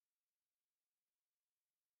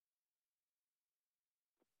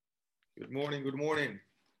Good morning. Good morning.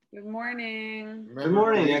 Good morning. Good Remember,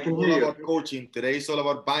 morning. today I is can all hear you. about coaching. Today is all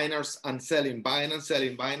about buying and selling, buying and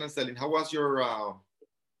selling, buying and selling. How was your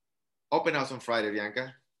open house on Friday,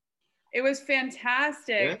 Bianca? It was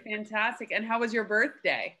fantastic. Yeah. Fantastic. And how was your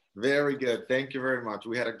birthday? Very good. Thank you very much.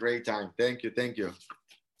 We had a great time. Thank you. Thank you.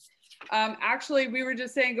 Actually, we were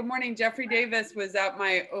just saying good morning. Jeffrey Davis was at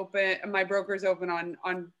my broker's open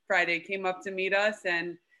on Friday, came up to meet us,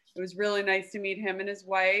 and it was really nice to meet him and his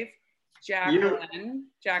wife, Jacqueline.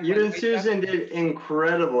 You and Susan Jacqueline. did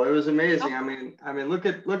incredible. It was amazing. Oh. I mean, look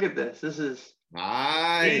at this. This is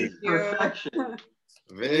Nice. Thank you. perfection.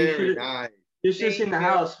 Very nice. You should have seen Thank the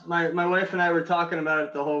you. house. My wife and I were talking about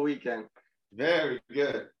it the whole weekend. Very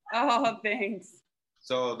good. Oh, thanks.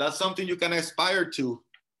 So that's something you can aspire to.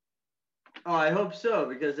 Oh, I hope so,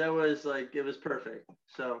 because that was it was perfect.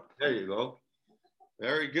 So There you go.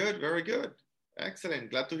 Very good. Very good.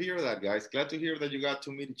 Excellent. Glad to hear that, guys. Glad to hear that you got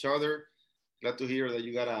to meet each other. Glad to hear that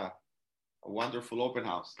you got a wonderful open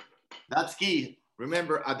house. That's key.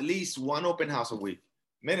 Remember, at least one open house a week.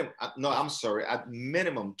 Minimum. No, I'm sorry. At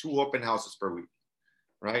minimum, 2 open houses per week,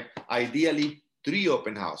 right? Ideally, 3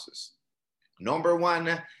 open houses. Number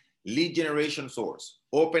 1, lead generation source.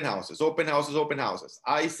 Open houses, open houses, open houses.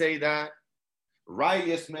 I say that.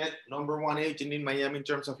 Riley Smith, number 1 agent in Miami in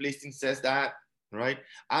terms of listings, says that, right?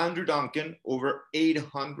 Andrew Duncan, over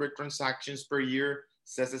 800 transactions per year,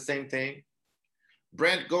 says the same thing.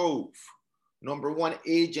 Brent Gove, number 1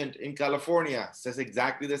 agent in California, says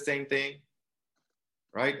exactly the same thing,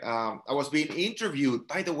 right? I was being interviewed,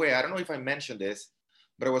 by the way, I don't know if I mentioned this,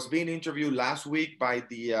 but I was being interviewed last week by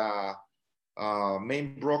the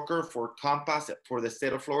main broker for Compass for the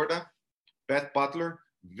state of Florida, Beth Butler,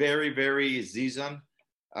 very, very seasoned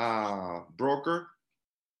broker.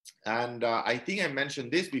 And I think I mentioned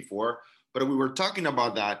this before, but we were talking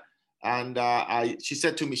about that. And she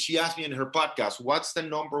said to me, she asked me in her podcast, what's the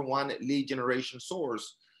number 1 lead generation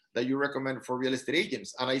source that you recommend for real estate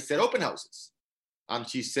agents? And I said, open houses. And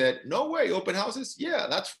she said, no way, open houses? Yeah,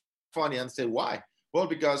 that's funny. And I said, why? Well,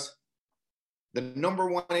 because the number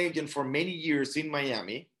 1 agent for many years in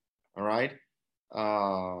Miami, all right,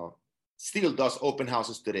 still does open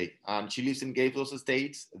houses today. She lives in Gables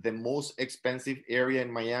Estates, the most expensive area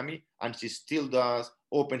in Miami, and she still does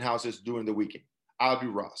open houses during the weekend. Audrey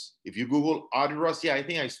Ross. If you Google Audrey Ross, yeah, I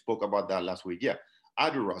think I spoke about that last week. Yeah,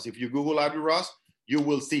 Audrey Ross. If you Google Audrey Ross, you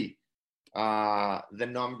will see the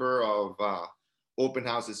number of open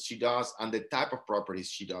houses she does and the type of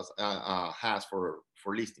properties she does has for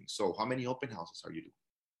listings. So how many open houses are you doing?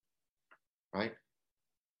 Right?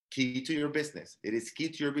 Key to your business. It is key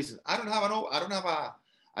to your business. I don't have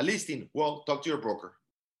a listing. Well, talk to your broker,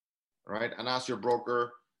 right? And ask your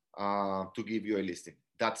broker to give you a listing.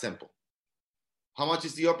 That's simple. How much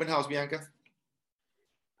is the open house, Bianca?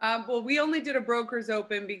 Well, we only did a broker's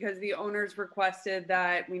open because the owners requested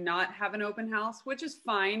that we not have an open house, which is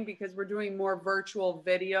fine because we're doing more virtual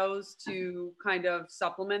videos to kind of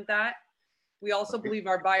supplement that. We also believe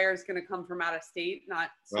our buyer is going to come from out of state, not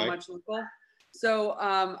so much local. So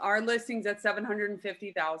our listing's at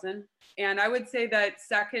 750,000. And I would say that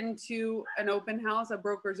second to an open house, a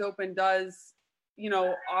broker's open does,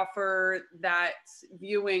 offer that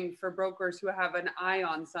viewing for brokers who have an eye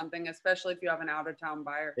on something, especially if you have an out of town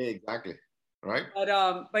buyer. Exactly. Right.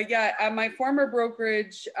 But yeah, at my former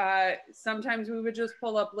brokerage, sometimes we would just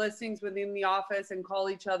pull up listings within the office and call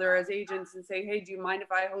each other as agents and say, hey, do you mind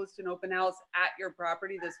if I host an open house at your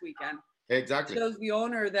property this weekend? Exactly. It shows the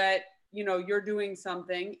owner that, you're doing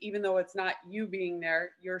something, even though it's not you being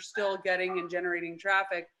there, you're still getting and generating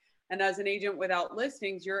traffic. And as an agent without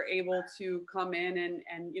listings, you're able to come in and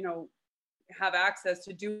have access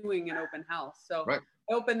to doing an open house. So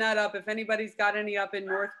open that up. If anybody's got any up in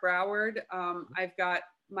North Broward, I've got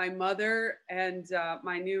my mother and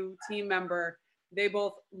my new team member. They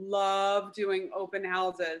both love doing open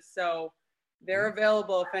houses. So they're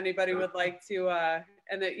available if anybody would like to,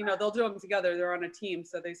 and they'll do them together. They're on a team,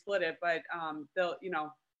 so they split it, but they'll,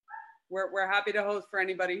 we're happy to host for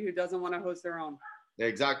anybody who doesn't want to host their own.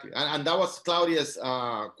 Exactly. And that was Claudia's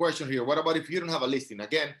question here. What about if you don't have a listing?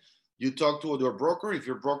 Again, you talk to your broker. If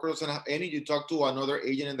your broker doesn't have any, you talk to another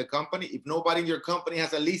agent in the company. If nobody in your company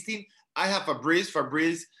has a listing, I have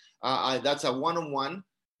Fabrice. That's a one-on-one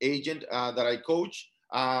agent that I coach.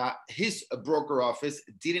 His broker office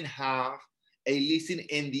didn't have a listing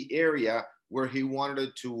in the area where he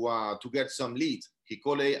wanted to get some leads. He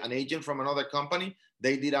called an agent from another company.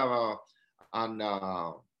 They did have an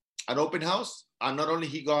open house, and not only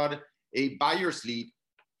he got a buyer's lead,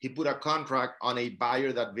 he put a contract on a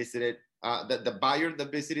buyer that visited the buyer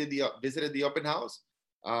that visited the open house.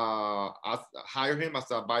 hire him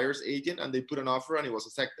as a buyer's agent, and they put an offer and it was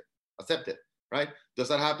accepted, right? Does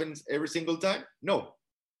that happen every single time? No,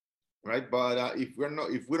 right? But if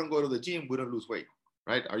we don't go to the gym, we don't lose weight,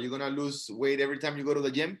 right? Are you gonna lose weight every time you go to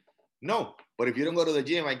the gym? No, but if you don't go to the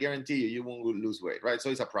gym, I guarantee you, you won't lose weight, right? So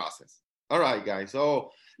it's a process. All right, guys.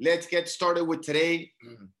 So let's get started with today.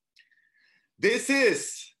 This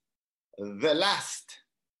is the last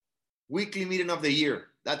weekly meeting of the year.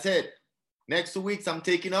 That's it. Next 2 weeks, I'm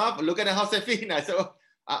taking off. Look at Josefina. So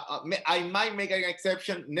I might make an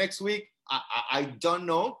exception next week. I don't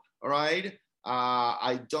know. All right.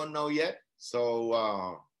 I don't know yet.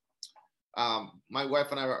 So my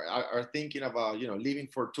wife and I are thinking about, leaving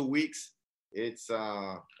for 2 weeks. It's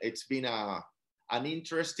been an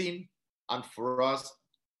interesting, and for us,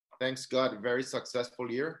 thanks God, very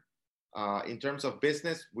successful year. In terms of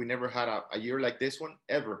business, we never had a year like this one,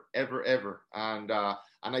 ever. And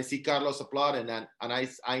I see Carlos applauding, and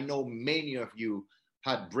I know many of you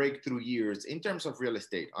had breakthrough years in terms of real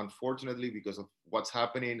estate. Unfortunately, because of what's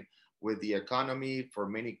happening with the economy for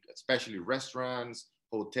many, especially restaurants,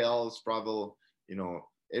 hotels, travel,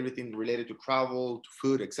 everything related to travel, to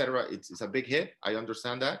food, etc. It's a big hit. I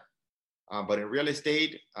understand that. But in real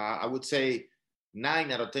estate, I would say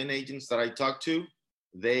 9 out of 10 agents that I talk to,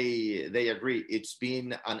 they agree. It's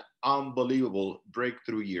been an unbelievable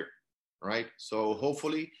breakthrough year, right? So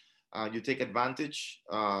hopefully you take advantage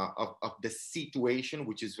of the situation,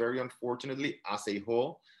 which is very unfortunately as a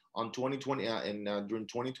whole on 2020 and during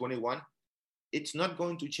 2021. It's not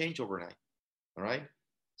going to change overnight, all right?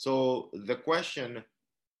 So the question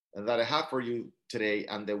that I have for you today,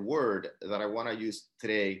 and the word that I want to use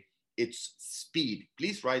today, it's speed.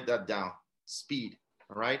 Please write that down. Speed,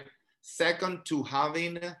 all right? Second to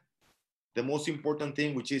having the most important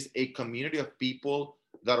thing, which is a community of people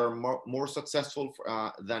that are more successful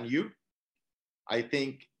than you. I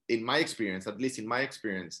think in my experience, at least in my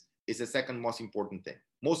experience, is the second most important thing.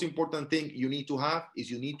 Most important thing you need to have is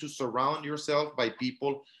you need to surround yourself by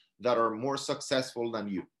people that are more successful than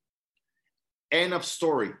you. End of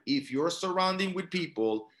story. If you're surrounding with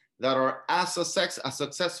people that are as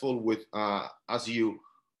successful with as you,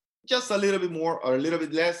 just a little bit more or a little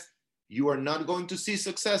bit less, you are not going to see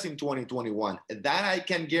success in 2021. That I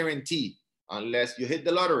can guarantee, unless you hit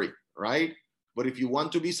the lottery, right? But if you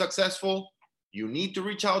want to be successful, you need to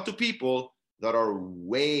reach out to people that are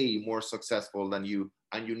way more successful than you,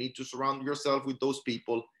 and you need to surround yourself with those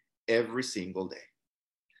people every single day.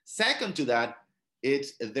 Second to that,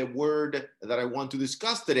 it's the word that I want to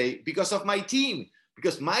discuss today because of my team,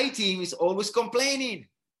 because my team is always complaining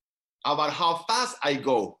about how fast I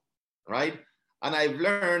go, right? And I've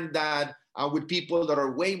learned that with people that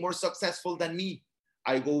are way more successful than me,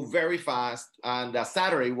 I go very fast. And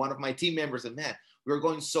Saturday, one of my team members said, man, we're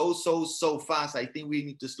going so fast. I think we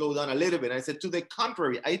need to slow down a little bit. And I said, to the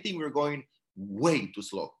contrary, I think we're going way too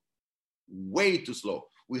slow, way too slow.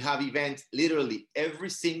 We have events literally every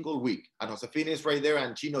single week. And Josefina is right there,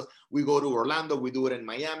 and she knows we go to Orlando, we do it in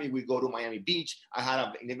Miami, we go to Miami Beach. I had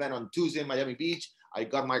an event on Tuesday in Miami Beach. I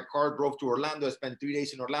got my car, drove to Orlando, spent 3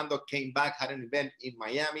 days in Orlando, came back, had an event in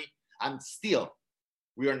Miami, and still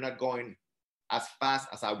we are not going as fast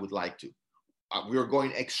as I would like to. We are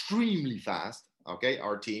going extremely fast, okay?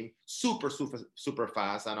 Our team, super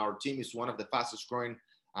fast, and our team is one of the fastest growing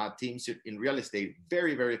teams in real estate,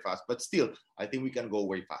 very fast, but still, I think we can go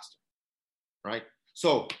way faster, right?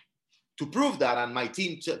 So to prove that, and my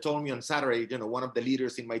team told me on Saturday, one of the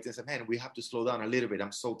leaders in my team said, man, we have to slow down a little bit.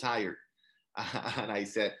 I'm so tired. And I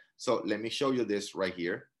said, so let me show you this right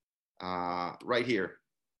here. Right here.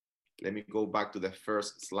 Let me go back to the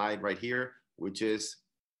first slide right here, which is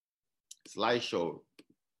slideshow.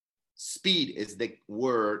 Speed is the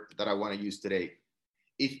word that I want to use today.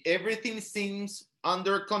 If everything seems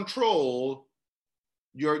under control,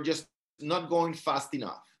 you're just not going fast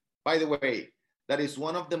enough. By the way, that is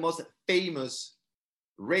one of the most famous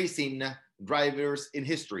racing drivers in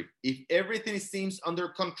history. If everything seems under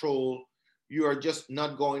control, you are just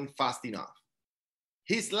not going fast enough.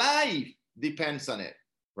 His life depends on it,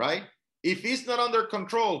 right? If he's not under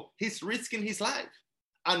control, he's risking his life.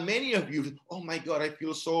 And many of you, oh my God, I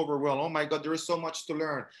feel so overwhelmed. Oh my God, there is so much to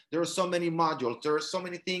learn. There are so many modules. There are so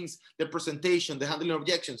many things, the presentation, the handling of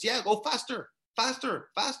objections. Yeah, go faster,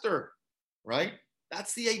 right?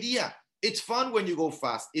 That's the idea. It's fun when you go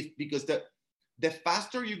fast because the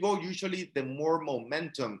faster you go, usually the more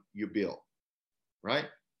momentum you build, right?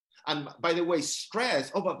 And by the way,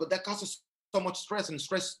 stress, but that causes so much stress, and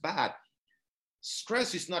stress is bad.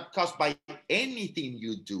 Stress is not caused by anything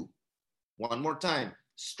you do. One more time.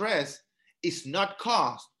 Stress is not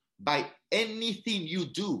caused by anything you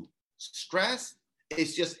do. Stress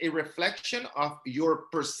is just a reflection of your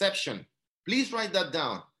perception. Please write that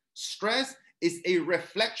down. Stress is a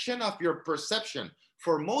reflection of your perception.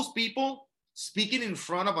 For most people, speaking in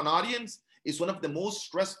front of an audience is one of the most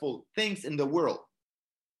stressful things in the world.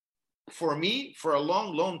 For me, for a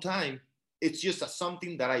long, long time, it's just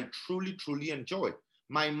something that I truly, truly enjoy.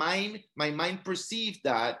 My mind perceived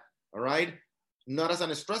that, all right, not as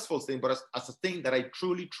a stressful thing, but as a thing that I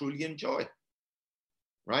truly, truly enjoy,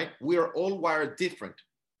 right? We are all wired different.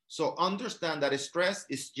 So understand that stress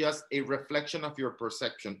is just a reflection of your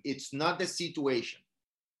perception. It's not the situation.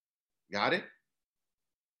 Got it?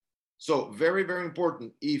 So very, very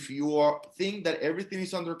important. If you think that everything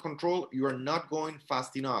is under control, you are not going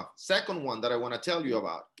fast enough. Second one that I want to tell you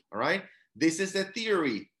about, all right? This is a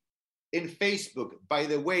theory in Facebook. By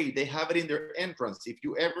the way, they have it in their entrance. If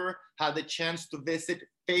you ever had the chance to visit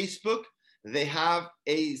Facebook, they have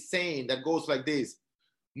a saying that goes like this: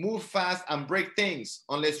 move fast and break things.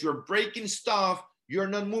 Unless you're breaking stuff, you're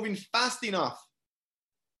not moving fast enough.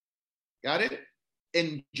 Got it?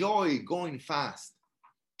 Enjoy going fast.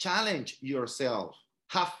 Challenge yourself.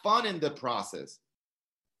 Have fun in the process.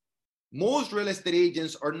 Most real estate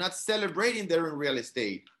agents are not celebrating their in real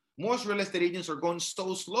estate. Most real estate agents are going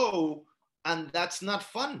so slow, and that's not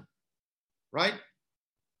fun, right?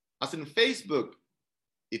 As in Facebook,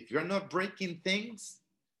 if you're not breaking things,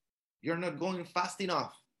 you're not going fast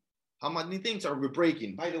enough. How many things are we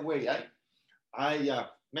breaking? By the way, I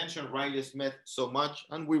mentioned Riley Smith so much,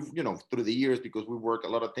 and we've, through the years, because we work a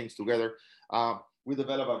lot of things together, we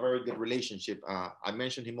develop a very good relationship. I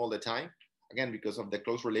mention him all the time, again, because of the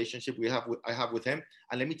close relationship I have with him.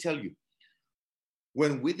 And let me tell you,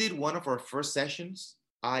 when we did one of our first sessions,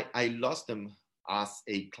 I lost him as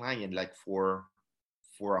a client, like for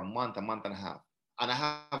a month and a half. And I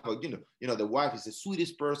have, the wife is the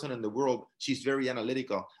sweetest person in the world. She's very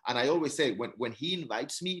analytical. And I always say, when he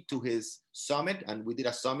invites me to his summit, and we did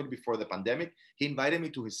a summit before the pandemic, he invited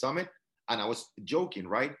me to his summit, and I was joking,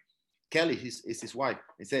 right? Kelly is his wife.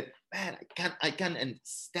 He said, man, I can't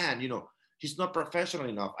stand, he's not professional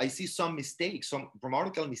enough. I see some mistakes, some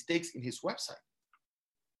grammatical mistakes in his website.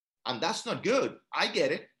 And that's not good. I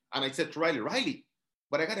get it. And I said to Riley,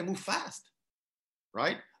 but I got to move fast,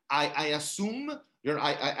 right? I assume,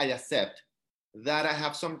 I accept that I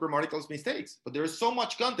have some grammatical mistakes, but there is so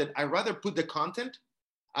much content. I'd rather put the content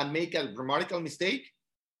and make a grammatical mistake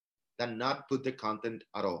than not put the content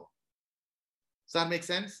at all. Does that make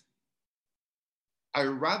sense? I'd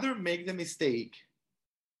rather make the mistake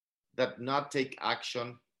than not take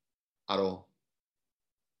action at all.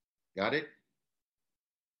 Got it?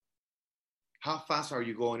 How fast are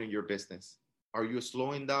you going in your business? Are you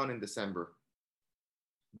slowing down in December?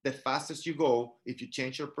 The fastest you go, if you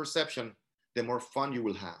change your perception, the more fun you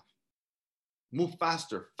will have. Move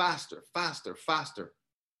faster, faster, faster, faster.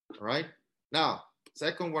 All right? Now,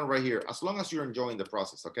 second one right here, as long as you're enjoying the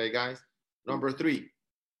process, okay, guys? Number 3,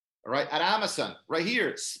 all right, at Amazon, right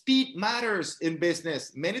here, speed matters in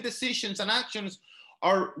business. Many decisions and actions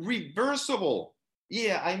are reversible.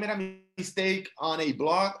 Yeah, I made a mistake on a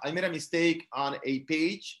blog. I made a mistake on a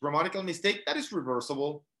page, grammatical mistake. That is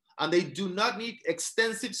reversible. And they do not need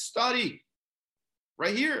extensive study.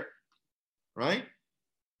 Right here, right?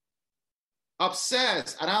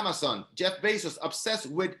 Obsessed at Amazon, Jeff Bezos, obsessed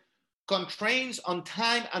with constraints on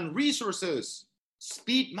time and resources.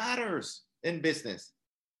 Speed matters in business.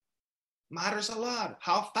 Matters a lot.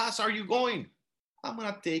 How fast are you going? I'm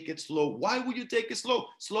going to take it slow. Why would you take it slow?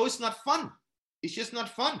 Slow is not fun. It's just not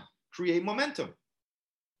fun. Create momentum.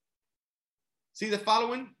 See the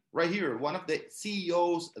following right here. One of the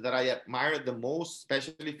CEOs that I admire the most,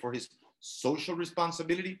 especially for his social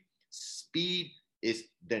responsibility. Speed is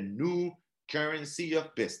the new currency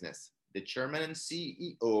of business. The chairman and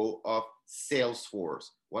CEO of Salesforce,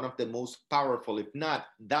 one of the most powerful, if not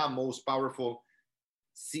the most powerful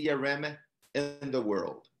CRM in the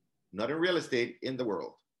world. Not in real estate, in the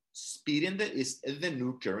world. Speed is the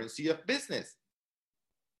new currency of business.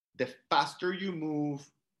 The faster you move,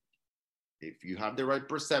 if you have the right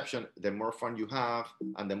perception, the more fun you have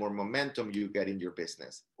and the more momentum you get in your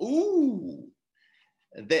business. Ooh,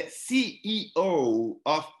 the CEO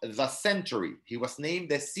of the century. He was named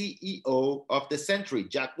the CEO of the century,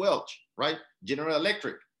 Jack Welch, right? General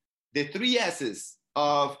Electric. The 3 S's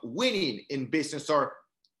of winning in business are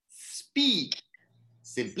speed,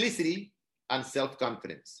 simplicity, and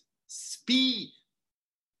self-confidence. Speed,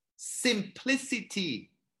 simplicity.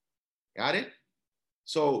 Got it?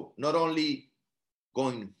 So not only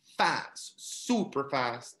going fast, super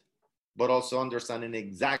fast, but also understanding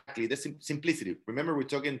exactly the simplicity. Remember, we're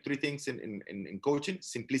talking 3 things in coaching: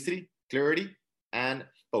 simplicity, clarity, and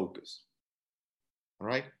focus. All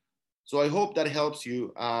right. So I hope that helps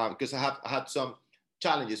you because I had some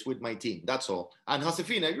challenges with my team. That's all. And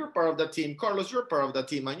Josefina, you're part of that team. Carlos, you're part of that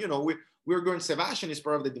team. And you know, we're going. Sebastian is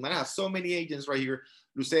part of the team. And I have so many agents right here.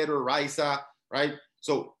 Lucero, Raisa, right?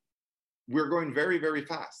 So we're going very, very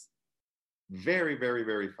fast. Very, very,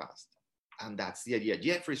 very fast. And that's the idea.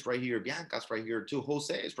 Jeffrey's right here. Bianca's right here too.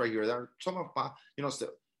 Jose is right here. There are some of my, you know, so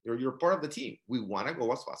you're part of the team. We want to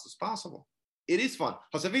go as fast as possible. It is fun.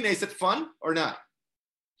 Josefina, is it fun or not?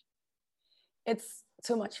 It's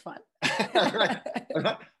too much fun. Right.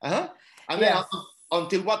 Uh-huh. And yes. then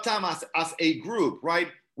until what time as a group, right?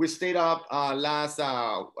 We stayed up last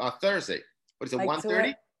Thursday. What is it, like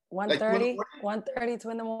 1:30? 1:30, 1:30, 2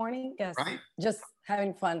 in the morning. Yes. Right. Just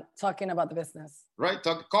having fun, talking about the business. Right.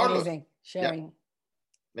 Carlos. Amazing. Sharing.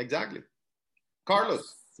 Yeah. Exactly.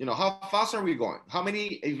 Carlos, you know, how fast are we going? How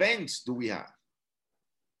many events do we have?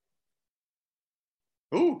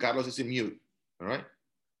 Oh, Carlos is in mute. All right.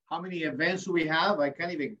 How many events do we have? I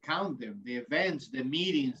can't even count them. The events, the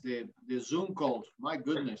meetings, the Zoom calls. My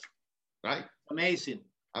goodness. Right. Amazing.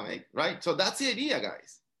 I mean, right. So that's the idea,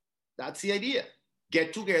 guys. That's the idea.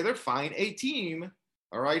 Get together, find a team,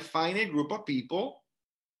 all right? Find a group of people,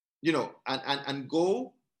 you know, and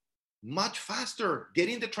go much faster. Get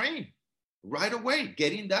in the train right away.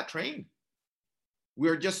 Get in that train.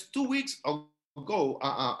 We're just 2 weeks ago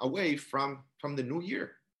away from the new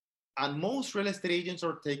year. And most real estate agents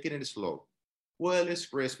are taking it slow. Well, it's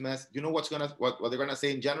Christmas. You know what they're gonna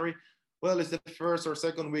say in January? Well, it's the first or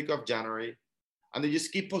second week of January. And they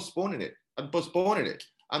just keep postponing it and postponing it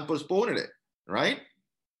and postponing it, right?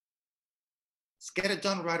 Let's get it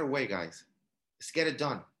done right away, guys. Let's get it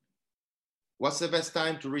done. What's the best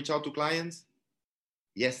time to reach out to clients?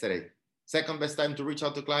 Yesterday. Second best time to reach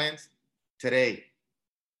out to clients? Today.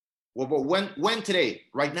 Well, but when today?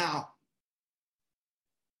 Right now.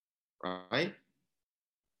 Right?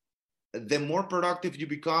 The more productive you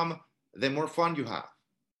become, the more fun you have.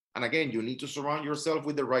 And again, you need to surround yourself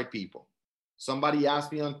with the right people. Somebody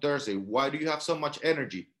asked me on Thursday, why do you have so much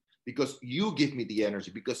energy? Because you give me the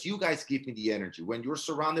energy, because you guys give me the energy. When you're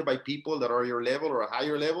surrounded by people that are your level or a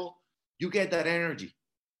higher level, you get that energy,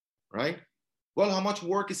 right? Well, how much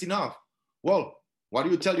work is enough? Well, what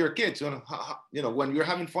do you tell your kids? You know, when you're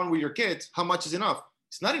having fun with your kids, how much is enough?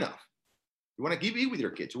 It's not enough. You want to be with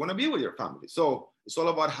your kids. You want to be with your family. So it's all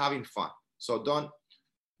about having fun. So don't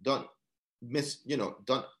don't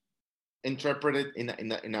interpret it in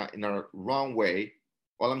a wrong way.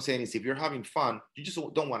 All I'm saying is if you're having fun, you just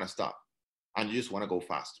don't want to stop and you just want to go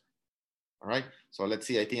faster. All right. So let's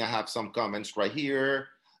see. I think I have some comments right here.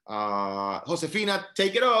 Josefina,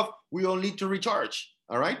 take it off. We all need to recharge.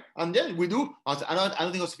 All right. And then we do. I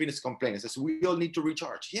don't think Josefina is complaining. It says we all need to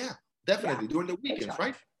recharge. Yeah, definitely. During the weekends,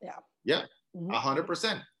 right? Yeah. Yeah.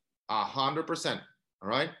 100%. 100%. All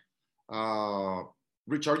right.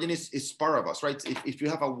 Recharging is part of us, right? If you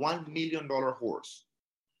have a $1 million horse,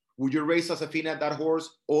 would you race Josefina that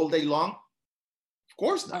horse all day long? Of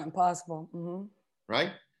course not. Impossible.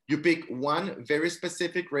 Right? You pick one very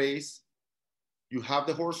specific race, you have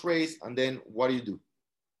the horse race, and then what do?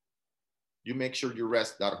 You make sure you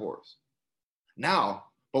rest that horse.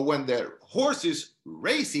 Now, but when the horse is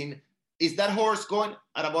racing, is that horse going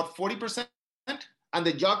at about 40%? And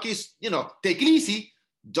the jockeys, take it easy,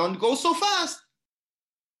 don't go so fast.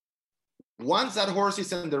 Once that horse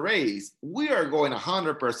is in the race, we are going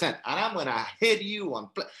 100%, and I'm gonna hit you and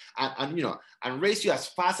race you as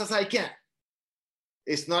fast as I can.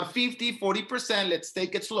 It's not 50, 40%. Let's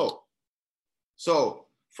take it slow. So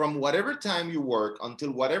from whatever time you work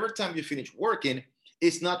until whatever time you finish working,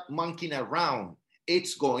 it's not monkeying around.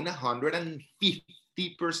 It's going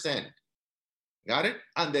 150%. Got it?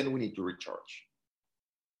 And then we need to recharge.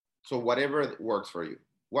 So whatever works for you.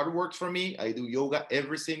 What works for me? I do yoga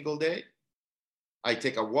every single day. I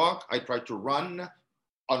take a walk. I try to run.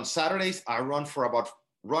 On Saturdays, I run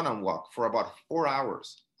and walk for about 4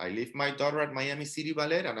 hours. I leave my daughter at Miami City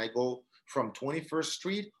Ballet and I go from 21st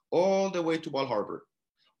Street all the way to Bal Harbour.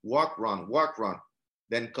 Walk, run,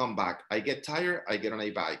 then come back. I get tired, I get on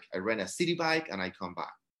a bike. I rent a city bike and I come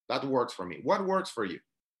back. That works for me. What works for you?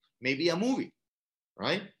 Maybe a movie,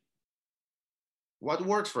 right? What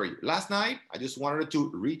works for you? Last night, I just wanted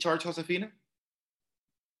to recharge Josefina.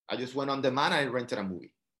 I just went on demand, I rented a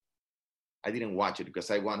movie. I didn't watch it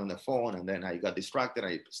because I went on the phone and then I got distracted.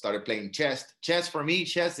 I started playing chess. Chess for me,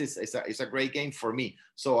 chess is a great game for me.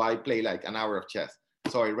 So I play like an hour of chess.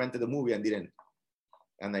 So I rented the movie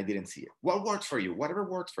and I didn't see it. What works for you? Whatever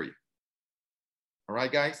works for you. All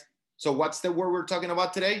right, guys? So what's the word we're talking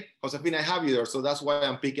about today? Josefina, I have you there, so that's why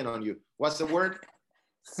I'm picking on you. What's the word?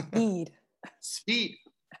 Speed. Speed.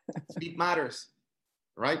 Speed matters.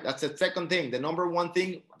 right? That's the second thing. The number one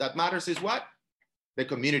thing that matters is what? The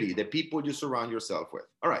community, the people you surround yourself with.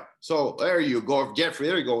 All right, so there you go, Jeffrey,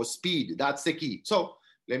 there you go, speed, that's the key. So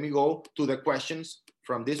let me go to the questions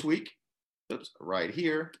from this week. Oops, right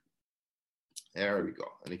here. There we go.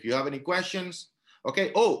 And if you have any questions,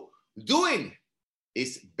 okay. Oh, doing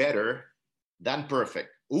is better than perfect.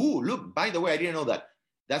 Ooh, look, by the way, I didn't know that.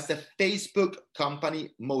 That's the Facebook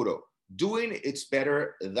company motto. Doing it's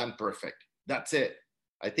better than perfect. That's it.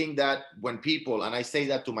 I think that when people, and I say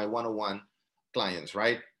that to my one-on-one clients,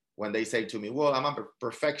 right? When they say to me, well, I'm a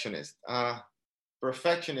perfectionist.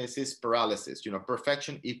 Perfectionist is paralysis. You know,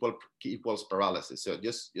 perfection equals paralysis. So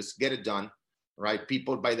just get it done, right?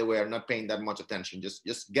 People, by the way, are not paying that much attention.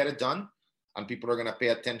 Just get it done, and people are gonna pay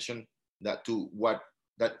attention to what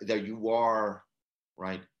that you are,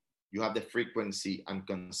 right? You have the frequency and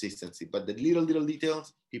consistency, but the little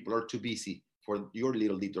details, people are too busy for your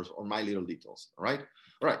little details or my little details. All right.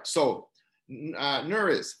 All right. So,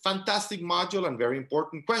 Nuris, fantastic module and very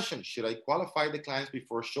important question. Should I qualify the clients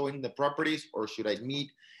before showing the properties, or should I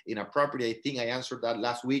meet in a property? I think I answered that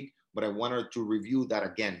last week, but I wanted to review that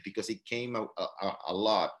again because it came a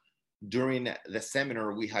lot during the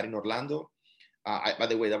seminar we had in Orlando. By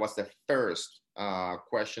the way, that was the first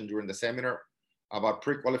question during the seminar about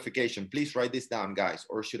pre-qualification. Please write this down, guys.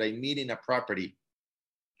 Or should I meet in a property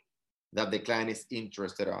that the client is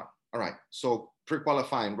interested on? All right, so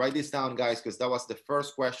pre-qualifying, write this down, guys, because that was the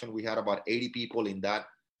first question. We had about 80 people in that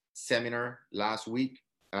seminar last week,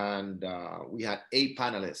 and we had 8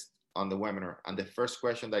 panelists on the webinar. And the first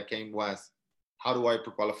question that came was, how do I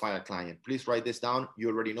pre-qualify a client? Please write this down. You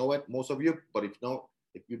already know it, most of you, but if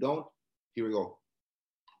you don't, here we go.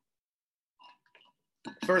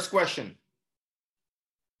 First question,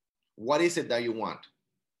 what is it that you want?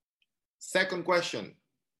 Second question,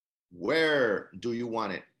 where do you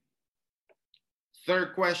want it?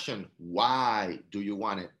 Third question, why do you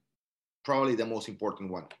want it? Probably the most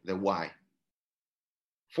important one, the why.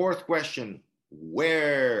 Fourth question,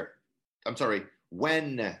 when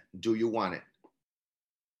do you want it?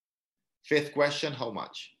 Fifth question, how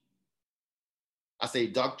much? As a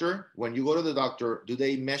doctor, when you go to the doctor, do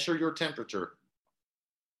they measure your temperature,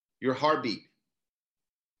 your heartbeat,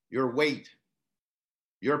 your weight,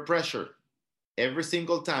 your pressure? Every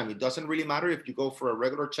single time. It doesn't really matter if you go for a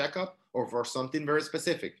regular checkup or for something very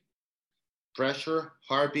specific. Pressure,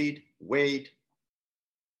 heartbeat, weight,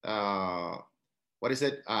 what is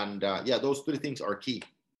it? And yeah, those 3 things are key.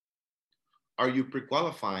 Are you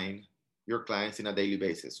pre-qualifying your clients in a daily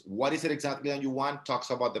basis? What is it exactly that you want? Talks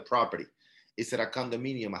about the property. Is it a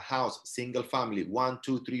condominium, a house, single family, 1,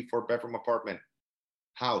 2, 3, 4 bedroom apartment,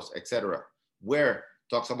 house, etc.? Where?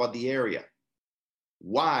 Talks about the area.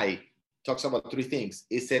 Why? Talks about 3 things.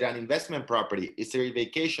 Is it an investment property? Is it a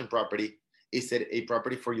vacation property? Is it a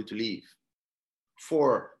property for you to live?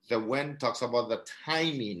 4, the when talks about the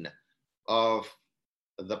timing of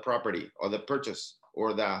the property or the purchase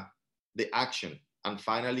or the action. And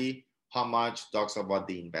finally, how much talks about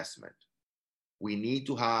the investment. We need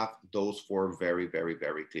to have those 4 very, very,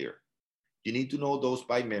 very clear. You need to know those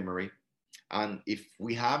by memory. And if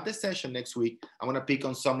we have the session next week, I'm going to pick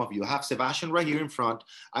on some of you. I have Sebastian right here in front.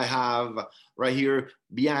 I have right here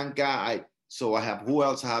Bianca. So I have, who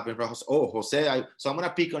else I have in front? Oh, Jose. So I'm going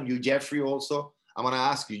to pick on you, Jeffrey, also. I'm going to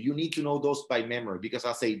ask you, you need to know those by memory, because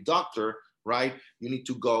as a doctor, right, you need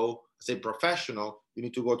to go, as a professional, you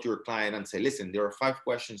need to go to your client and say, listen, there are 5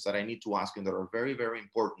 questions that I need to ask you that are very, very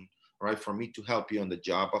important, right, for me to help you on the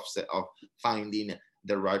job of finding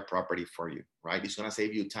the right property for you, right? It's going to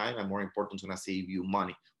save you time, and more important, it's going to save you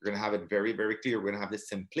money. We're going to have it very, very clear. We're going to have the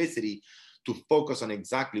simplicity to focus on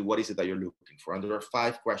exactly what is it that you're looking for. And there are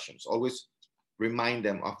 5 questions. Always remind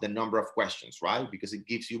them of the number of questions, right? Because it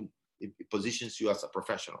gives you, it positions you as a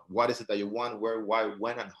professional. What is it that you want, where, why,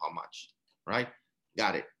 when, and how much, right?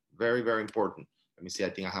 Got it. Very, very important. Let me see. I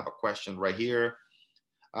think I have a question right here.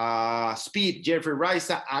 Speed, Jeffrey,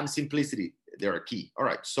 Raisa, and simplicity. They're key. All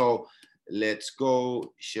right. So let's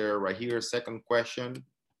go share right here. Second question.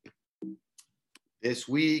 This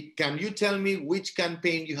week, can you tell me which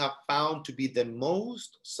campaign you have found to be the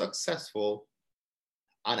most successful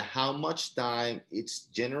and how much time it's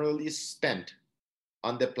generally spent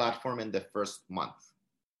on the platform in the first month?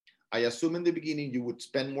 I assume in the beginning you would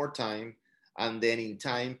spend more time, and then in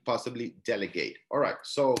time possibly delegate. All right,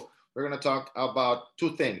 so we're going to talk about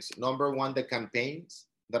 2 things. Number 1, the campaigns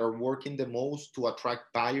that are working the most to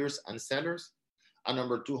attract buyers and sellers. And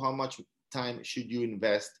number 2, how much time should you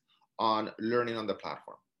invest on learning on the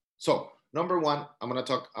platform? So number 1, I'm going to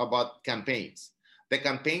talk about campaigns. The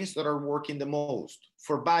campaigns that are working the most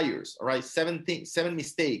for buyers, all right, 7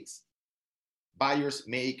 mistakes buyers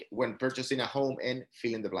make when purchasing a home, and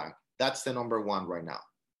fill in the blank. That's the number one right now.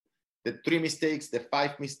 The 3 mistakes, the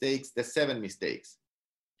 5 mistakes, the 7 mistakes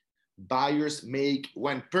buyers make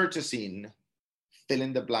when purchasing, fill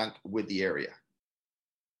in the blank with the area.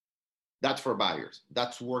 That's for buyers.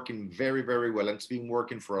 That's working very, very well. And it's been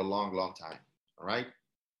working for a long, long time. All right.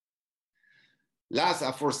 Last,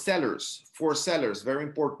 for sellers, very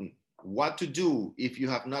important. What to do if you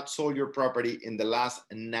have not sold your property in the last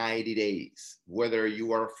 90 days, whether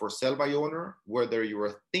you are for sale by owner, whether you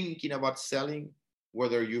are thinking about selling,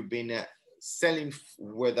 whether you've been selling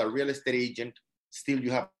with a real estate agent, still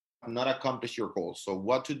you have not accomplished your goal. So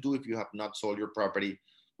what to do if you have not sold your property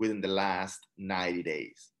within the last 90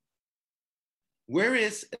 days? Where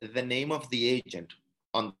is the name of the agent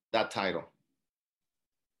on that title?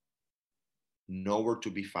 Nowhere to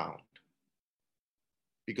be found.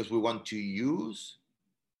 Because we want to use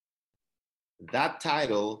that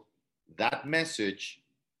title, that message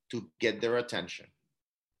to get their attention.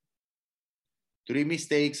 3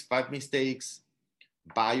 mistakes, 5 mistakes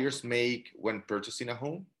buyers make when purchasing a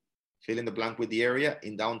home. Fill in the blank with the area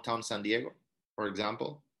in downtown San Diego, for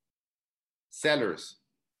example. Sellers,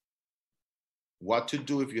 what to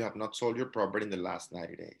do if you have not sold your property in the last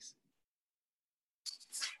 90 days.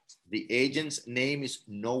 The agent's name is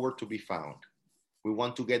nowhere to be found. We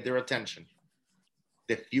want to get their attention.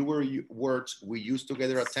 The fewer words we use to get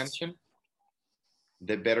their attention,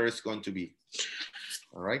 the better it's going to be.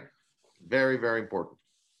 All right? Very, very important.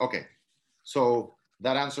 Okay, so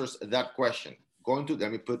that answers that question.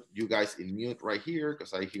 Let me put you guys in mute right here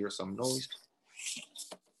because I hear some noise.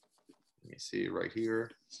 Let me see right here.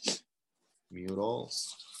 Mute all.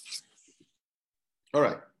 All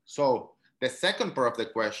right, so the second part of the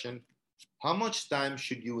question, how much time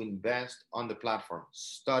should you invest on the platform,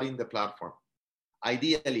 studying the platform?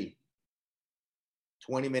 Ideally,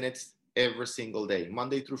 20 minutes every single day,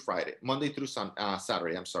 Monday through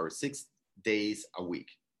Saturday, 6 days a week.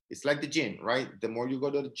 It's like the gym, right? The more you go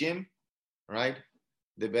to the gym, right,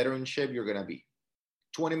 the better in shape you're gonna be.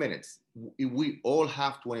 20 minutes. We all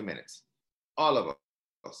have 20 minutes, all of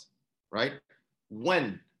us, right?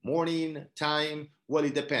 When? Morning, time? Well,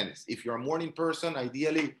 it depends. If you're a morning person,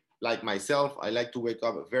 ideally, like myself, I like to wake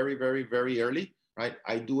up very, very, very early, right?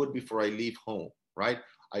 I do it before I leave home, right?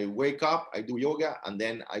 I wake up, I do yoga, and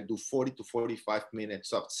then I do 40 to 45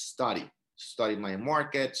 minutes of study my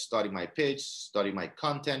market, study my pitch, study my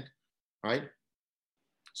content, right?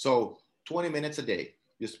 So 20 minutes a day.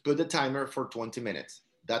 Just put the timer for 20 minutes.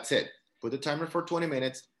 That's it. Put the timer for 20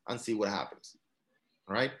 minutes and see what happens,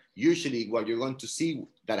 all right? Usually what you're going to see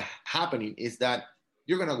that happening is that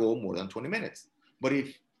you're gonna go more than 20 minutes. But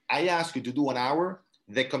if I ask you to do an hour,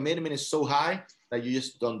 the commitment is so high that you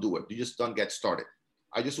just don't do it. You just don't get started.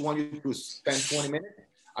 I just want you to spend 20 minutes.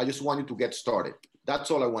 I just want you to get started.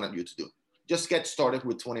 That's all I wanted you to do. Just get started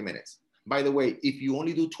with 20 minutes. By the way, if you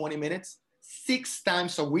only do 20 minutes, 6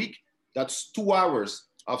 times a week, that's 2 hours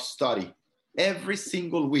of study every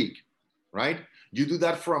single week, right? You do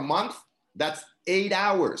that for a month, that's 8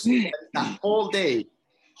 hours, a whole day,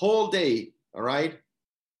 all right?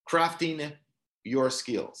 Crafting your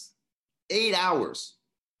skills. 8 hours,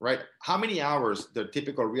 right? How many hours the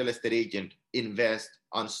typical real estate agent invest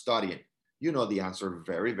on studying? You know the answer,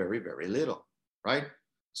 very, very, very little, right?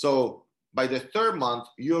 So by the 3rd month,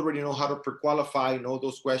 you already know how to pre-qualify, know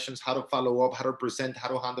those questions, how to follow up, how to present, how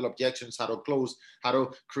to handle objections, how to close, how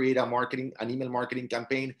to create an email marketing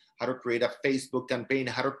campaign, how to create a Facebook campaign,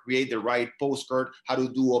 how to create the right postcard, how to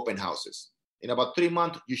do open houses. In about 3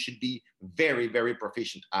 months, you should be very, very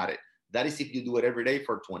proficient at it. That is if you do it every day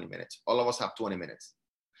for 20 minutes. All of us have 20 minutes.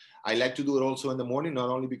 I like to do it also in the morning, not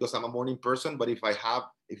only because I'm a morning person, but if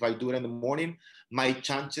I do it in the morning, my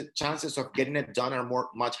chances of getting it done are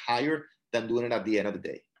much higher than doing it at the end of the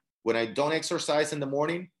day. When I don't exercise in the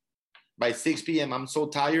morning, by 6 p.m., I'm so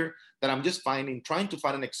tired that I'm just trying to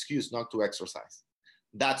find an excuse not to exercise.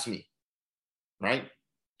 That's me, right?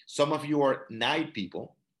 Some of you are night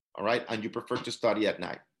people, all right? And you prefer to study at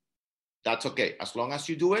night. That's okay. As long as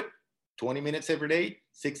you do it, 20 minutes every day,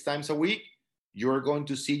 6 times a week, you're going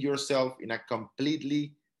to see yourself in a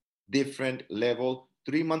completely different level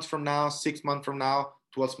 3 months from now, 6 months from now,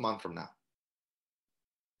 12 months from now.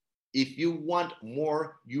 If you want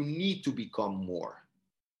more, you need to become more.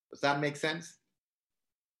 Does that make sense?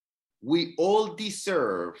 We all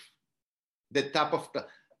deserve the type of,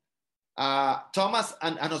 Thomas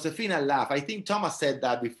and Josefina laugh. I think Thomas said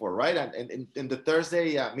that before, right? And in the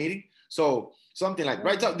Thursday meeting. So something like,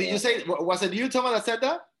 right? Did you say, was it you, Thomas, that said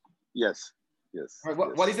that? Yes. Yes. Right,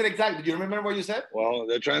 what is it exactly? Do you remember what you said? Well,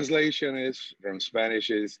 the translation is from Spanish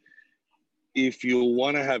is, if you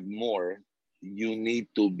want to have more, you need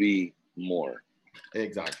to be more.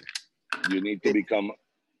 Exactly. You need to become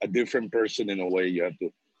a different person in a way. You have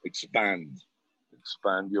to expand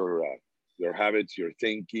your habits, your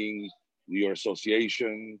thinking, your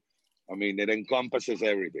association. I mean, it encompasses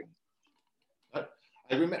everything.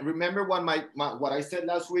 I remember what what I said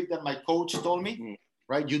last week that my coach told me,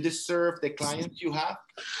 right? You deserve the clients you have,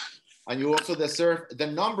 and you also deserve the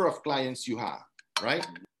number of clients you have, right?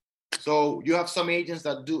 So you have some agents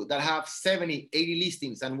that have 70, 80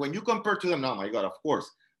 listings, and when you compare to them, oh my God, of course,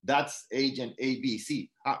 that's agent ABC.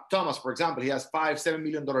 Thomas, for example, he has $5, $7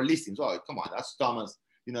 million listings. Oh, come on, that's Thomas.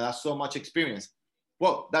 You know, that's so much experience.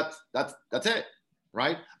 Well, that's it,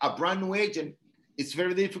 right? A brand new agent, it's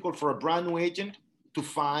very difficult for a brand new agent to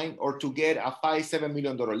find or to get a $5, $7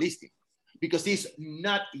 million listing because he's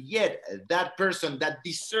not yet that person that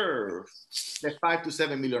deserves the $5 to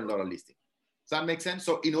 $7 million listing. Does that make sense?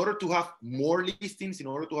 So in order to have more listings, in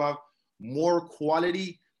order to have more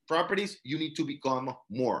quality properties, you need to become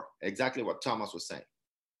more. Exactly what Thomas was saying,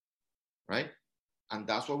 right? And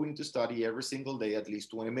that's what we need to study every single day, at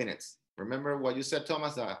least 20 minutes. Remember what you said,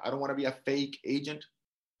 Thomas? I don't want to be a fake agent,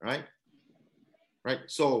 right? Right.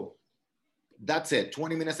 So that's it.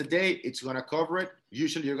 20 minutes a day. It's going to cover it.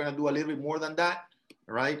 Usually you're going to do a little bit more than that,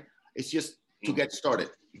 right? It's just to get started.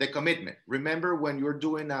 The commitment. Remember when you're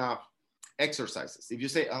doing exercises. If you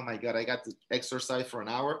say, oh my God, I got to exercise for an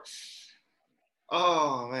hour.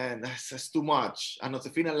 Oh man, that's too much. And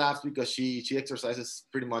Josefina laughs because she exercises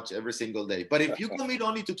pretty much every single day. But if you commit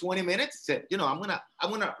only to 20 minutes, say, you know, I'm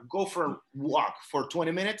gonna go for a walk for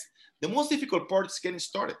 20 minutes. The most difficult part is getting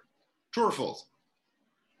started. True or false?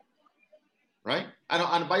 Right?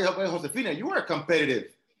 And by Josefina, you are a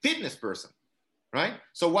competitive fitness person, right?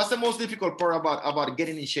 So what's the most difficult part about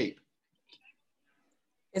getting in shape?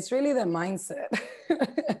 It's really the mindset.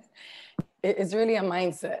 It's really a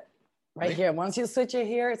mindset. Right here. Once you switch it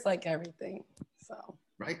here, it's like everything. So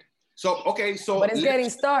right. So okay. So but it's getting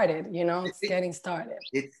started, you know, it's getting started.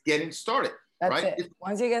 It's getting started. That's right? it.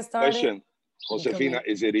 Once you get started. Question, Josefina,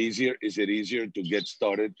 is it easier to get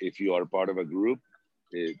started if you are part of a group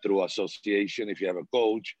through association, if you have a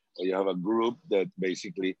coach or you have a group that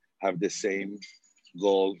basically have the same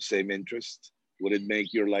goal, same interest? Would it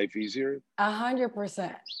make your life easier?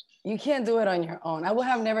 100%. You can't do it on your own. I would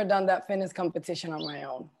have never done that fitness competition on my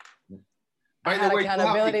own. I had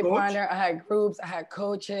accountability partner, I had groups, I had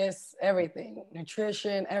coaches, everything,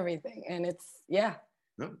 nutrition, everything. And it's,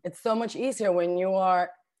 it's so much easier when you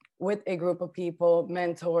are with a group of people,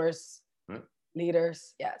 mentors,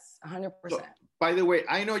 leaders. Yes, 100%. So, by the way,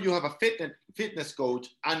 I know you have a fitness coach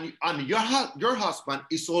and your husband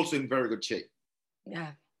is also in very good shape.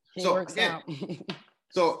 Yeah, he works out.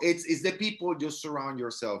 So it's the people you surround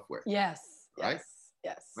yourself with. Yes, right?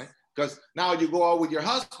 Yes. Right? Because now you go out with your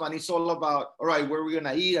husband, it's all about, all right, where are we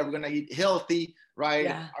gonna eat? Are we gonna eat healthy? Right?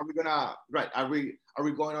 Yeah. Are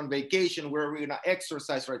we going on vacation? Where are we gonna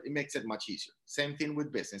exercise? Right? It makes it much easier. Same thing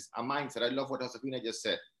with business, a mindset. I love what Josefina just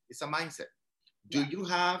said. It's a mindset. Do you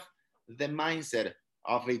have the mindset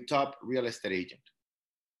of a top real estate agent?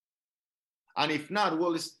 And if not,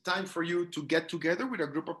 well, it's time for you to get together with a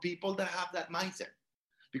group of people that have that mindset.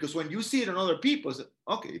 Because when you see it in other people,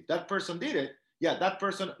 okay, if that person did it, yeah, that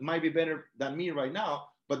person might be better than me right now,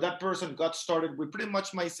 but that person got started with pretty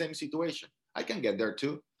much my same situation. I can get there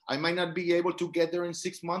too. I might not be able to get there in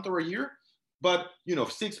 6 months or a year, but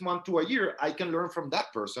 6 months to a year, I can learn from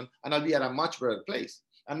that person and I'll be at a much better place.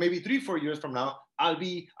 And maybe 3-4 years from now, I'll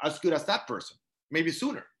be as good as that person, maybe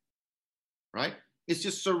sooner, right? It's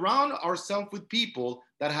just surround ourselves with people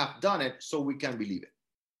that have done it so we can believe it,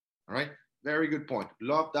 all right? Very good point.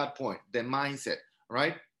 Love that point, the mindset,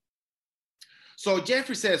 right? So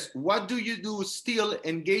Jeffrey says, what do you do still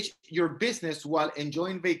engage your business while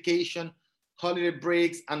enjoying vacation, holiday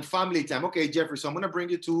breaks, and family time? Okay, Jeffrey, so I'm going to bring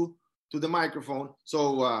you to the microphone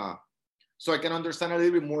so I can understand a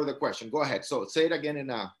little bit more of the question. Go ahead. So say it again in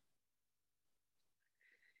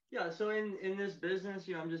Yeah, so in this business,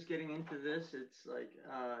 I'm just getting into this. It's like,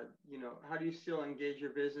 how do you still engage your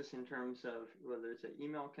business in terms of whether it's an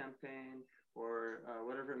email campaign or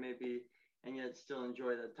whatever it may be, and yet still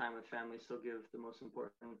enjoy that time with family, still give the most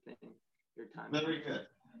important thing, your time. Very good.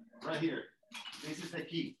 Right here. This is the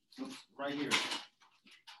key. Right here.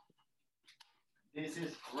 This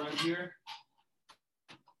is right here.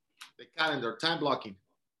 The calendar, time blocking.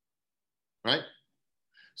 Right?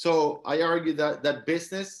 So I argue that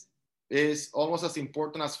business is almost as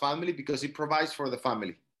important as family because it provides for the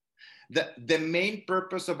family. The main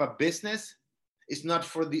purpose of a business is not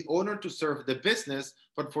for the owner to serve the business,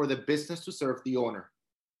 but for the business to serve the owner.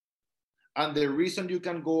 And the reason you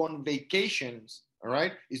can go on vacations all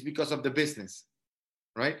right, is because of the business,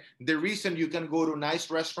 right? The reason you can go to nice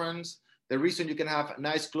restaurants, the reason you can have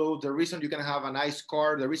nice clothes, the reason you can have a nice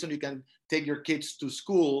car, the reason you can take your kids to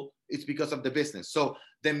school is because of the business. So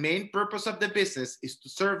the main purpose of the business is to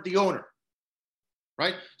serve the owner,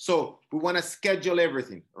 right? So we want to schedule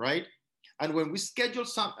everything, right? And when we schedule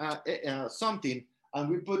something and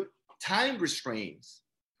we put time restraints,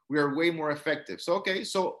 we are way more effective. So, okay,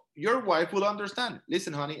 so your wife will understand.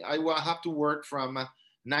 Listen, honey, I will have to work from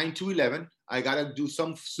 9 to 11. I got to do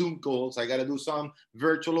some Zoom calls. I got to do some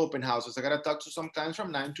virtual open houses. I got to talk to some clients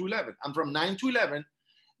from 9 to 11. And from 9 to 11,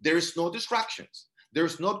 there is no distractions.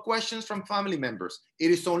 There's no questions from family members.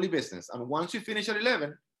 It is only business. And once you finish at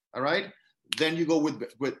 11, all right, then you go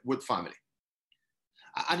with family.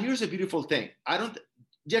 And here's a beautiful thing.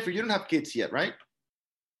 Jeffrey, you don't have kids yet, right?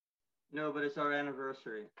 No, but it's our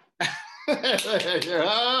anniversary.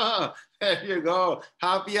 Yeah, there you go.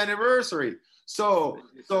 Happy anniversary. So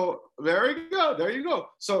very good. There you go.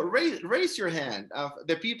 So raise your hand of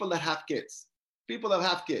the people that have kids. People that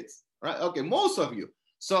have kids, right? Okay, most of you.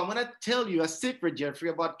 So I'm gonna tell you a secret, Jeffrey,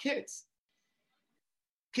 about kids.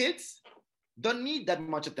 Kids don't need that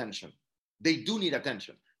much attention. They do need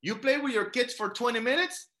attention. You play with your kids for 20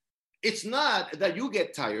 minutes, it's not that you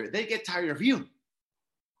get tired, they get tired of you.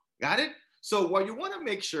 Got it? So what you want to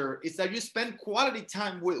make sure is that you spend quality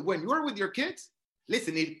time when you're with your kids.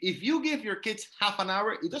 Listen, if you give your kids half an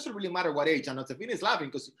hour, it doesn't really matter what age. And Josefina is laughing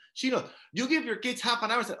because she knows. You give your kids half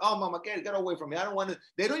an hour and say, oh, mama, get away from me. I don't want to.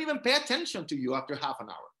 They don't even pay attention to you after half an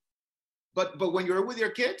hour. But when you're with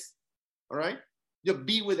your kids, all right, you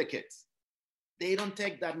be with the kids. They don't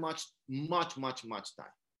take that much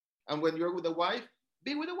time. And when you're with the wife,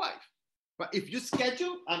 be with the wife. But if you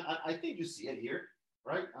schedule, and I think you see it here,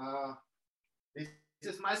 right?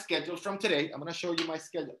 This is my schedule from today. I'm going to show you my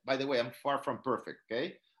schedule. By the way, I'm far from perfect,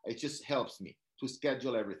 okay? It just helps me to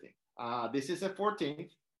schedule everything. This is the 14th,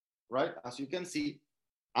 right? As you can see,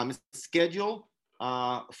 I'm scheduled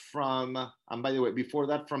from, and by the way, before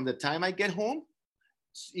that, from the time I get home,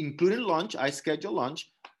 including lunch, I schedule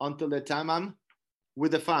lunch until the time I'm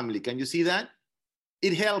with the family. Can you see that?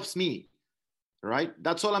 It helps me, right?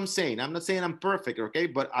 That's all I'm saying. I'm not saying I'm perfect, okay?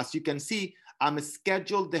 But as you can see, I'm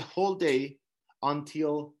scheduled the whole day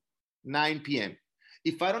until 9 p.m.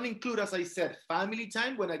 If I don't include, as I said, family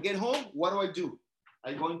time, when I get home, what do?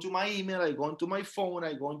 I go into my email, I go into my phone,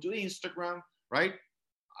 I go into Instagram, right?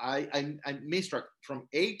 I miss from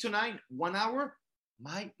 8 to 9, 1 hour,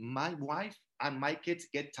 my wife and my kids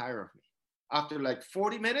get tired of me. After like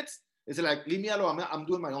 40 minutes, it's like, leave me alone, I'm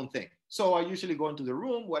doing my own thing. So I usually go into the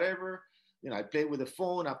room, whatever, I play with the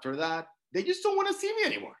phone. After that, they just don't want to see me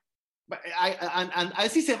anymore. But I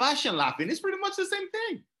see Sebastian laughing. It's pretty much the same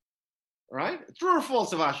thing, right? True or false,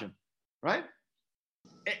 Sebastian? Right?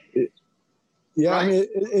 Yeah, right? I mean,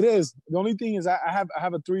 it is. The only thing is, I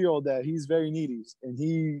have a 3-year-old that he's very needy, and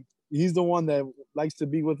he's the one that likes to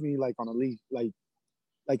be with me like on a leash,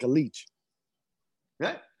 like a leech.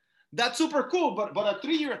 Yeah, that's super cool. But a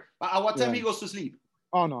 3-year, at what time he goes to sleep?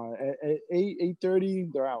 Oh no, at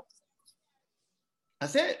 8:30 they're out.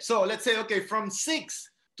 That's it. So let's say, okay, from 6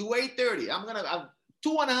 to 8:30, I'm gonna have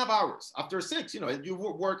 2.5 hours. After 6, you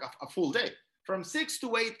work a full day. From 6 to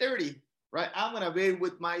 8:30, right? I'm gonna be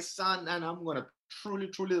with my son, and I'm gonna truly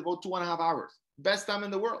go 2.5 hours. Best time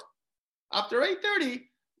in the world. After 8:30,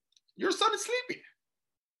 your son is sleeping.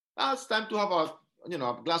 Now it's time to have a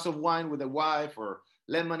glass of wine with the wife, or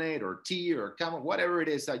lemonade, or tea, or whatever it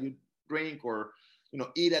is that you drink, or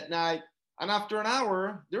eat at night. And after an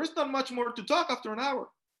hour, there is not much more to talk after an hour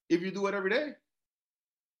if you do it every day.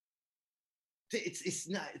 It's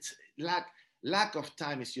lack of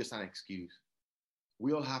time is just an excuse.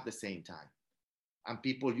 We all have the same time, and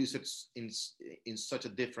people use it in such a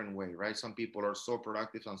different way, right? Some people are so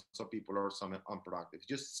productive, and some people are so unproductive.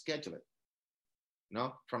 Just schedule it.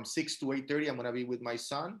 From 6 to 8:30, I'm gonna be with my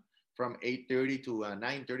son. From 8:30 to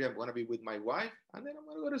 9:30, I'm gonna be with my wife, and then I'm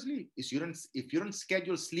gonna go to sleep. If you don't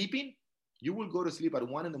schedule sleeping, you will go to sleep at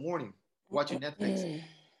 1 a.m. watching Netflix,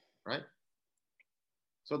 right?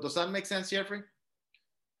 So does that make sense, Jeffrey?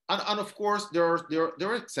 And of course, there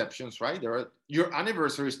are exceptions, right? Your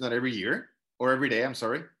anniversary is not every year or every day. I'm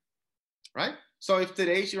sorry, right? So if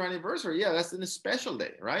today's your anniversary, yeah, that's a special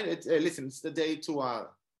day, right? Listen, it's the day to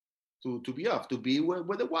be off, to be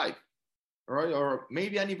with the wife, right? Or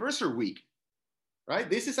maybe anniversary week, right?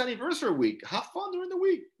 This is anniversary week. Have fun during the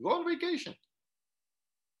week. Go on vacation.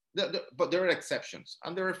 But there are exceptions,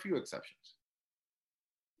 and there are a few exceptions.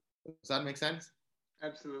 Does that make sense?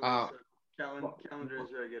 Absolutely. Calendar is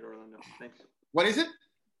very good, Orlando. Thanks. What is it?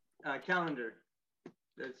 Calendar.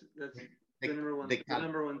 That's the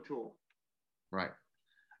number one tool. right?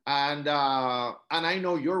 And I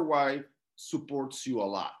know your wife supports you a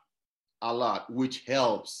lot, which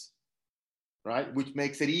helps, right? Which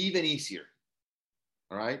makes it even easier,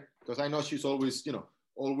 all right? Because I know she's always, you know,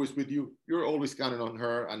 always with you. You're always counting on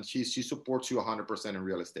her, and she supports you 100% in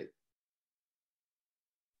real estate.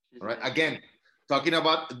 All right. Again, talking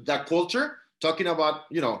about that culture, talking about,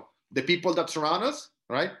 you know, the people that surround us,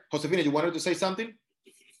 right? Josefina, you wanted to say something?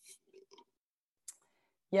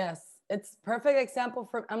 Yes, it's perfect example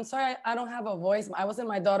for, I'm sorry, I don't have a voice. I was in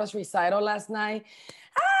my daughter's recital last night,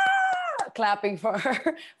 clapping for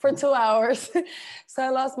her for 2 hours. So I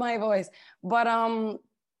lost my voice. But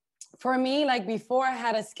for me, like before I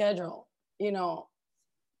had a schedule, you know,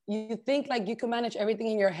 you think like you can manage everything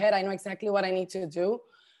in your head. I know exactly what I need to do.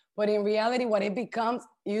 But in reality, what it becomes,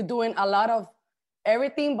 you doing a lot of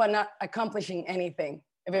everything, but not accomplishing anything,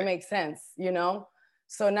 if it makes sense, you know?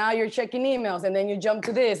 So now you're checking emails, and then you jump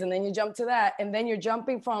to this, and then you jump to that, and then you're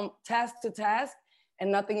jumping from task to task,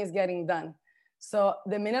 and nothing is getting done. So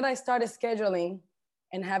the minute I started scheduling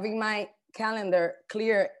and having my calendar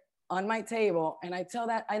clear on my table, and I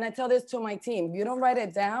tell this to my team, if you don't write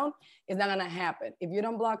it down, it's not gonna happen. If you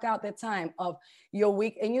don't block out the time of your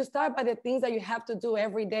week, and you start by the things that you have to do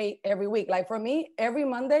every day, every week. Like for me, every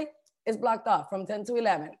Monday is blocked off from 10 to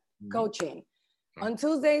 11, coaching. On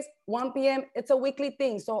Tuesdays, 1 p.m., it's a weekly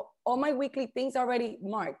thing. So all my weekly things are already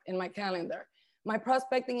marked in my calendar. My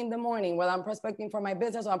prospecting in the morning, whether I'm prospecting for my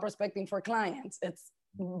business or I'm prospecting for clients, it's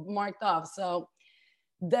marked off. So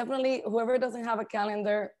definitely whoever doesn't have a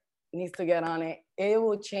calendar needs to get on it. It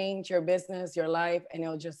will change your business, your life, and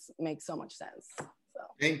it'll just make so much sense. So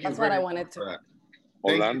Thank you. That's what I wanted to.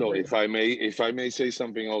 Orlando, if I may say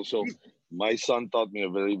something also, my son taught me a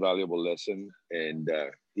very valuable lesson, and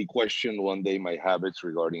he questioned one day my habits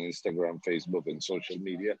regarding Instagram, Facebook, and social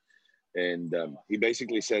media. And he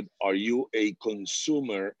basically said, are you a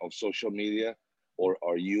consumer of social media, or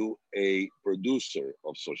are you a producer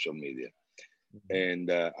of social media? And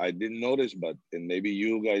I didn't notice, and maybe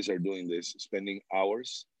you guys are doing this, spending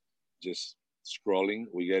hours just scrolling.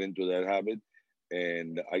 We get into that habit.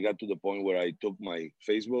 And I got to the point where I took my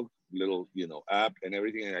Facebook little, you know, app and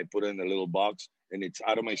everything, and I put it in a little box, and it's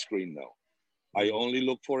out of my screen now. I only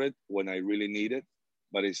look for it when I really need it,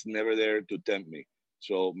 but it's never there to tempt me.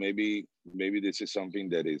 So maybe this is something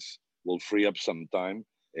that will free up some time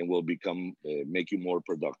and will make you more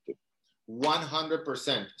productive.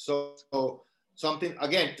 100%. So something,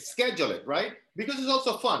 again, schedule it, right? Because it's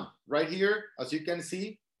also fun. Right here, as you can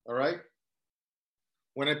see, all right?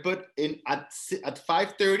 When I put in at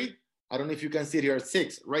 5:30, I don't know if you can see it here at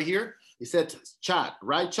 6, right here, it said chat,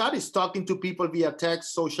 right? Chat is talking to people via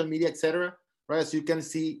text, social media, etc. Right? As you can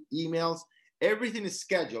see, emails, everything is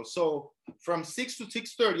scheduled. So from 6 to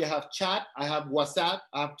 6:30, I have chat, I have WhatsApp,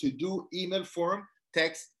 I have to do email form,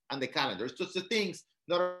 text, and the calendar. It's just the things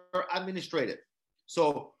that are administrative.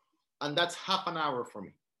 So, and that's half an hour for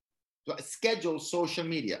me. So schedule social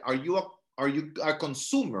media. Are you a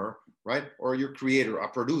consumer, right? Or you're a creator, a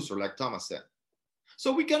producer, like Thomas said.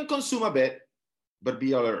 So we can consume a bit, but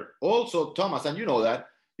be alert. Also, Thomas, and you know that,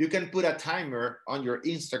 you can put a timer on your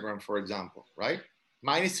Instagram, for example, right?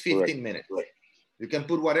 Mine is 15 minutes. You can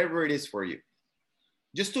put whatever it is for you,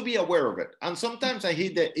 just to be aware of it. And sometimes I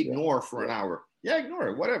hit the ignore for an hour. Yeah, ignore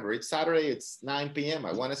it, whatever. It's Saturday, it's 9 p.m.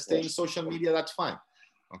 I want to stay in social media, that's fine,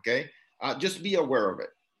 okay? Just be aware of it,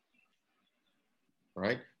 all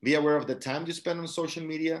right? Be aware of the time you spend on social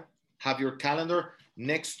media. Have your calendar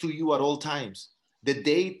next to you at all times. The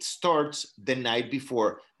date starts the night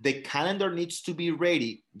before. The calendar needs to be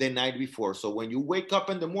ready the night before. So when you wake up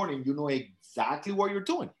in the morning, you know exactly what you're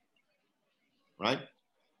doing, right?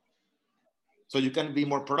 So you can be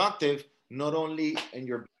more productive, not only in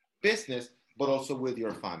your business, but also with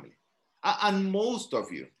your family. And most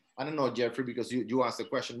of you, I don't know, Jeffrey, because you asked the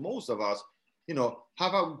question, most of us, you know,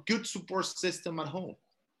 have a good support system at home,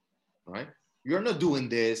 right? You're not doing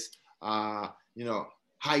this, you know,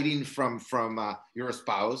 hiding from your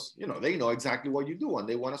spouse. You know, they know exactly what you do, and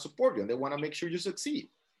they want to support you, and they want to make sure you succeed,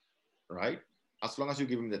 right? As long as you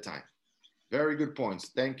give them the time. Very good points.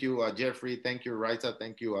 Thank you, Jeffrey. Thank you, Raisa.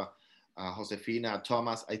 Thank you, Josefina,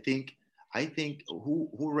 Thomas. I think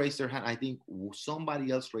who raised their hand? I think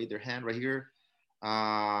somebody else raised their hand right here.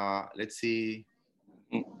 Let's see.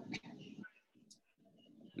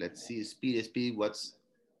 Let's see. Speed. What's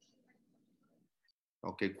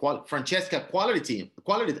okay? Francesca, quality team.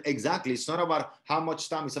 Quality, exactly. It's not about how much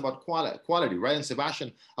time. It's about quality, right? And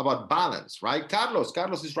Sebastian, about balance, right? Carlos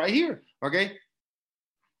is right here. Okay.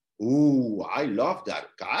 Ooh, I love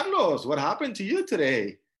that. Carlos, what happened to you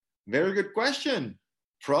today? Very good question.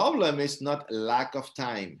 Problem is not lack of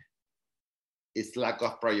time. It's lack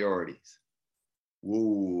of priorities.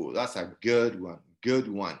 Ooh, that's a good one. Good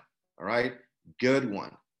one. All right. Good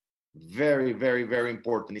one. Very, very, very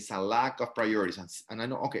important. It's a lack of priorities. And I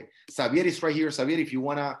know, okay, Xavier is right here. Xavier, if you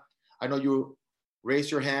wanna, I know you raise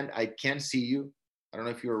your hand. I can't see you. I don't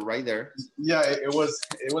know if you're right there. Yeah, it was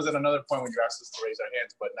at another point when you asked us to raise our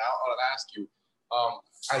hands, but now I'll ask you,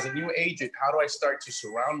 as a new agent, how do I start to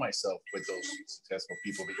surround myself with those successful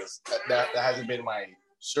people? Because that hasn't been my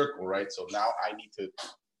circle, right? So now I need to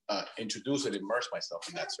introduce and immerse myself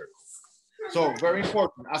in that circle. So very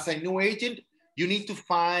important. As a new agent, you need to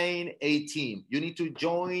find a team. You need to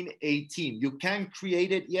join a team. You can't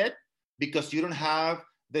create it yet because you don't have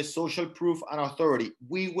the social proof and authority.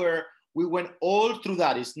 We went all through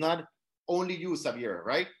that. It's not only you, Xavier,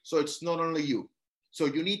 right? So it's not only you. So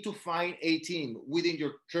you need to find a team within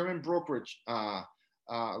your current brokerage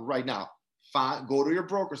right now. Go to your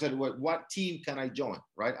broker, say, what team can I join,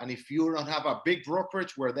 right? And if you don't have a big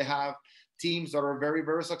brokerage where they have teams that are very,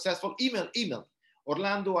 very successful, email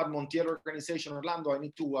Orlando at Montiel Organization. Orlando, I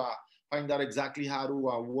need to find out exactly how to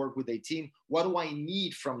work with a team. What do I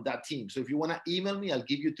need from that team? So if you want to email me, I'll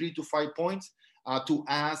give you 3 to 5 points to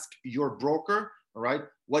ask your broker, all right?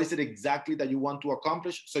 What is it exactly that you want to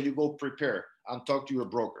accomplish? So you go prepare and talk to your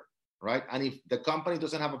broker, right? And if the company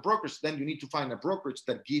doesn't have a brokerage, then you need to find a brokerage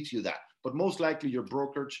that gives you that. But most likely your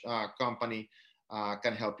brokerage company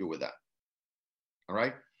can help you with that, all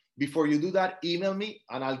right? Before you do that, email me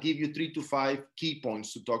and I'll give you 3 to 5 key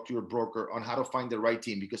points to talk to your broker on how to find the right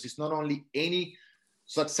team, because it's not only any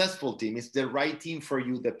successful team, it's the right team for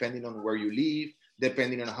you depending on where you live,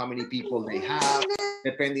 depending on how many people they have,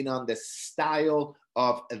 depending on the style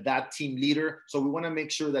of that team leader. So we want to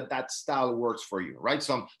make sure that that style works for you, right?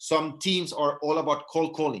 Some teams are all about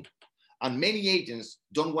cold calling, and many agents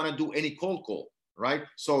don't want to do any cold call, right?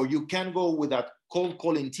 So you can go with that cold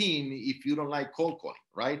calling team if you don't like cold calling,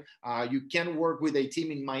 right? You can work with a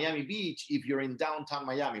team in Miami Beach if you're in downtown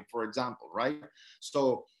Miami, for example, right?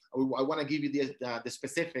 So I want to give you the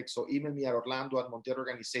specifics. So email me at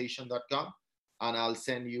orlando@montielorganization.com and I'll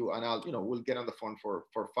send you, and we'll get on the phone for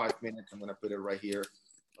 5 minutes. I'm going to put it right here,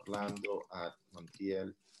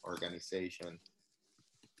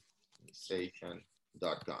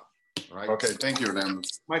 orlando@montielorganization.com. Right? Okay, thank you, Orlando.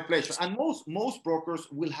 My pleasure. And most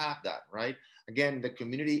brokers will have that, right? Again, the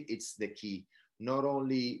community, it's the key. Not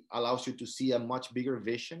only allows you to see a much bigger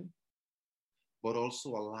vision, but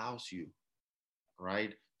also allows you,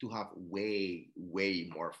 right, to have way, way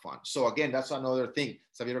more fun. So again, that's another thing.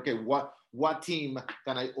 Xavier, okay, what team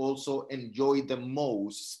can I also enjoy the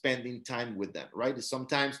most spending time with them, right?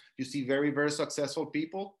 Sometimes you see very, very successful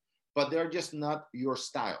people, but they're just not your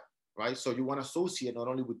style, right? So you want to associate not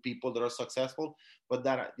only with people that are successful, but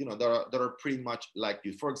that are pretty much like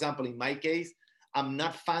you. For example, in my case, I'm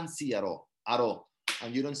not fancy at all.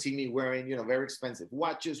 And you don't see me wearing, very expensive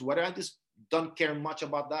watches, whatever. I just don't care much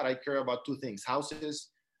about that. I care about 2 things: houses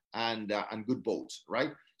and good boats,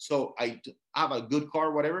 right? So I have a good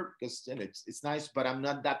car, whatever, because it's nice, but I'm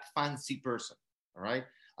not that fancy person, all right?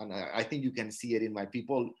 And I think you can see it in my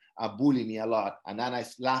people bully me a lot. And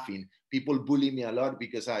Anna's laughing. People bully me a lot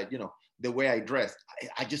because the way I dress,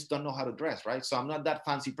 I just don't know how to dress, right? So I'm not that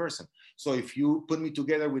fancy person. So if you put me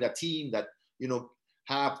together with a team that,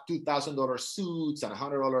 have $2,000 suits and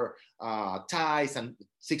 $100 ties and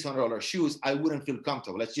 $600 shoes, I wouldn't feel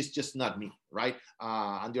comfortable. That's just not me, right?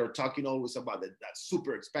 And they're talking always about that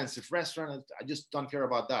super expensive restaurant. I just don't care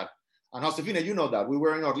about that. And Josefina, you know that. We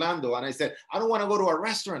were in Orlando and I said, I don't want to go to a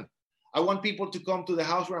restaurant. I want people to come to the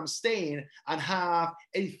house where I'm staying and have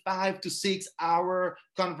a 5 to 6 hour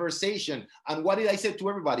conversation. And what did I say to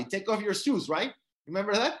everybody? Take off your shoes, right?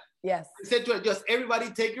 Remember that? Yes. I said to just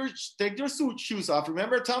everybody, take your shoes off.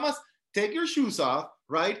 Remember, Thomas? Take your shoes off,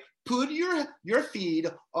 right? Put your feet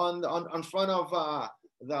on front of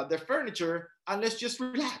the furniture and let's just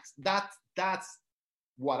relax. That's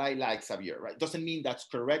what I like, Xavier, right? Doesn't mean that's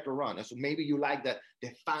correct or wrong. So maybe you like the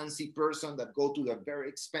fancy person that go to the very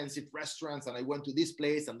expensive restaurants and I went to this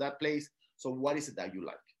place and that place. So what is it that you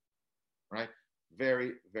like, right?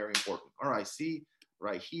 Very, very important. All right, see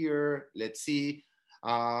right here. Let's see.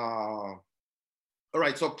 All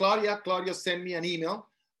right, so Claudia, send me an email.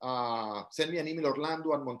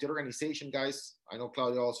 Orlando at Montiel Organization, guys. I know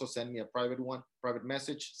Claudia also sent me a private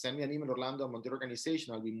message. Send me an email, Orlando at Montiel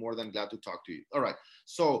Organization. I'll be more than glad to talk to you. All right,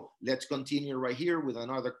 so let's continue right here with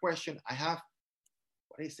another question. I have,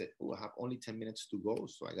 what is it? Oh, I have only 10 minutes to go,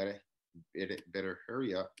 so I gotta better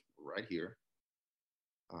hurry up right here.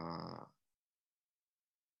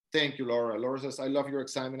 Thank you, Laura. Laura says, I love your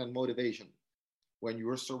excitement and motivation. When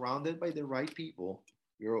you're surrounded by the right people,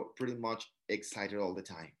 you're pretty much excited all the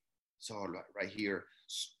time. So right here,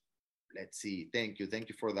 let's see. Thank you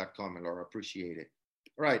for that comment, Laura. Appreciate it.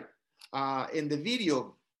 All right. In the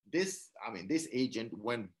video, this agent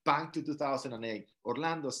went back to 2008.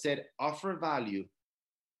 Orlando said, offer value.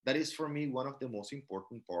 That is for me one of the most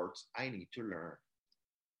important parts I need to learn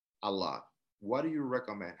a lot. What do you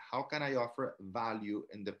recommend? How can I offer value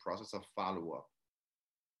in the process of follow-up?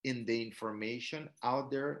 In the information out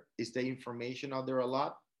there, is the information out there a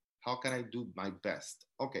lot? How can I do my best?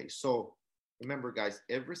 Okay, so remember guys,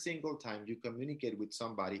 every single time you communicate with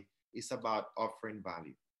somebody, it's about offering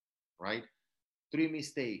value, right? 3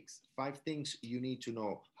 mistakes, 5 things you need to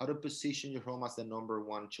know, how to position your home as the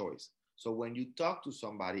 #1 choice. So when you talk to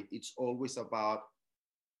somebody, it's always about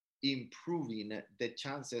improving the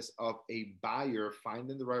chances of a buyer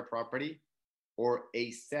finding the right property or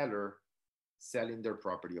a seller selling their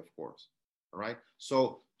property, of course. All right.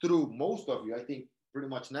 So through most of you, I think pretty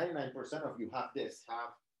much 99% of you have this,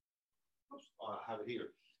 have it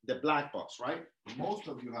here, the black box, right? Most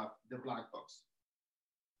of you have the black box.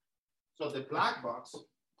 So the black box,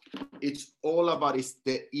 it's all about is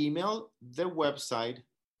the email, the website,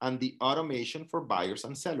 and the automation for buyers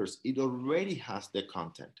and sellers. It already has the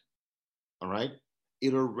content. All right.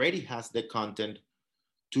 It already has the content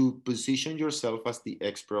to position yourself as the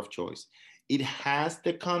expert of choice. It has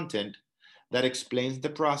the content that explains the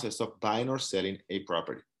process of buying or selling a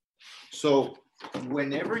property. So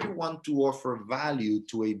whenever you want to offer value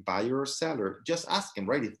to a buyer or seller, just ask them,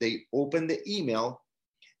 right? If they open the email,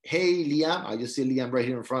 hey, Liam, I just see Liam right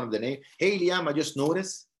here in front of the name. Hey, Liam, I just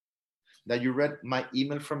noticed that you read my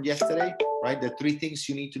email from yesterday, right? The 3 things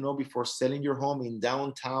you need to know before selling your home in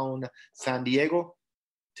downtown San Diego.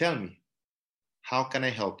 Tell me, how can I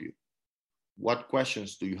help you? What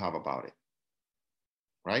questions do you have about it?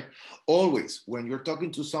 Right? Always, when you're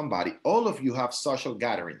talking to somebody, all of you have social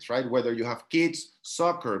gatherings, right? Whether you have kids,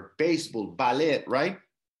 soccer, baseball, ballet, right?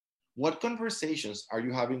 What conversations are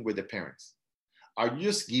you having with the parents? Are you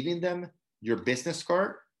just giving them your business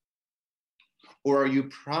card? Or are you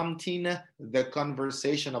prompting the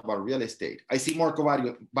conversation about real estate? I see Marco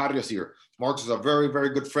Barrios here. Marcos is a very, very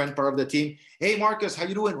good friend, part of the team. Hey, Marcos, how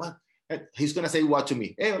you doing? Well, he's going to say what to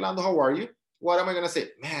me? Hey, Orlando, how are you? What am I going to say?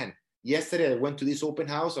 Man, yesterday I went to this open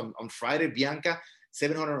house on Friday, Bianca,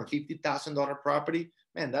 $750,000 property.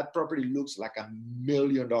 Man, that property looks like $1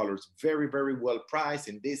 million. Very, very well priced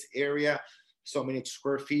in this area. So many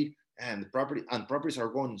square feet, and properties are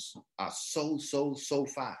going so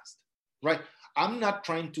fast, right? I'm not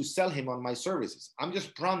trying to sell him on my services. I'm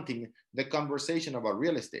just prompting the conversation about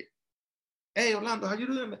real estate. Hey, Orlando, how you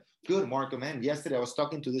doing? Good, Marco, man. Yesterday I was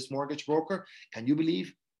talking to this mortgage broker. Can you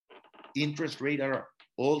believe interest rate are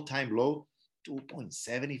all-time low,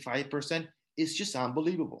 2.75%? It's just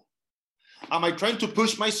unbelievable. Am I trying to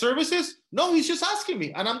push my services? No, he's just asking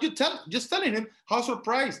me. And I'm just telling him how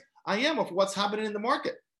surprised I am of what's happening in the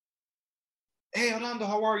market. Hey, Orlando,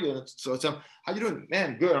 how are you? So how you doing?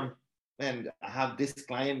 Man, good. And I have this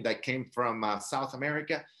client that came from South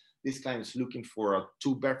America. This client is looking for a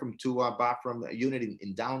 2-bedroom, 2-bathroom unit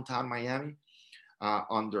in downtown Miami,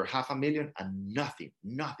 under $500,000, and nothing.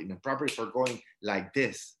 The properties are going like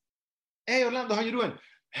this. Hey, Orlando, how you doing?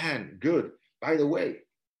 Man, good. By the way,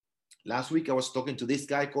 last week I was talking to this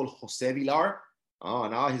guy called Jose Villar. Oh,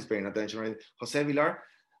 now he's paying attention, right? Jose Villar.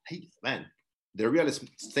 Man, the real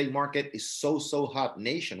estate market is so hot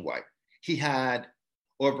nationwide. He had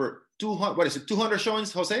over 200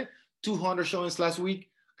 showings, Jose? 200 showings last week.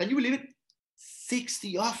 Can you believe it?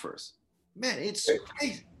 60 offers. Man, it's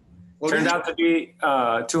crazy. Turned out to be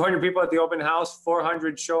 200 people at the open house,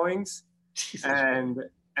 400 showings, Jesus,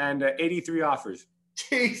 and 83 offers.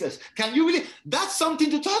 Jesus, can you believe? That's something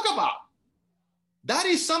to talk about. That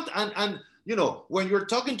is something, and you know, when you're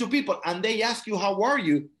talking to people and they ask you, how are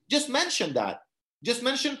you? Just mention that. Just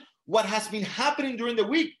mention what has been happening during the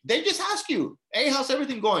week. They just ask you, hey, how's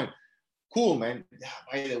everything going? Cool, man. Yeah,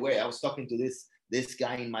 by the way, I was talking to this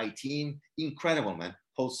guy in my team. Incredible, man.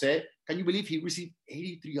 Jose, can you believe he received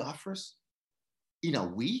 83 offers in a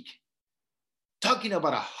week? Talking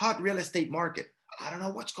about a hot real estate market. I don't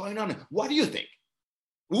know what's going on. What do you think?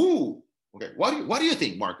 Ooh, okay. What do you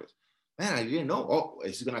think, Marcus? Man, I didn't know. Oh,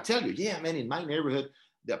 he's gonna tell you. Yeah, man, in my neighborhood,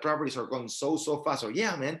 the properties are going so fast. So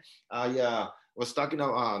yeah, man, I was talking to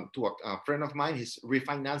a friend of mine. He's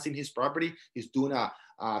refinancing his property. He's doing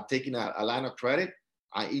taking a line of credit.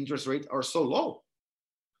 Interest rates are so low.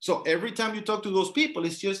 So every time you talk to those people,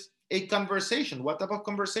 it's just a conversation. What type of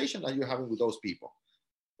conversation are you having with those people,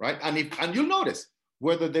 right? And you'll notice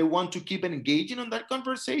whether they want to keep engaging on that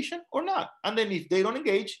conversation or not. And then if they don't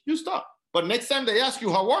engage, you stop. But next time they ask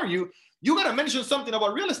you, how are you? You got to mention something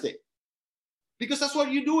about real estate. because that's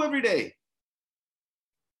what you do every day.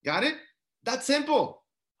 Got it? That's simple.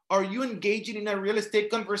 Are you engaging in a real estate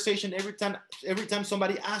conversation every time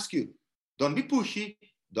somebody asks you? Don't be pushy.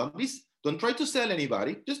 Don't try to sell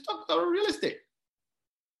anybody. Just talk about real estate.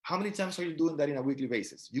 How many times are you doing that in a weekly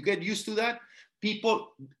basis? You get used to that.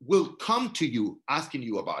 People will come to you asking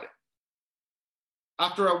you about it.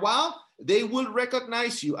 After a while, they will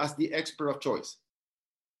recognize you as the expert of choice,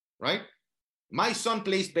 right? My son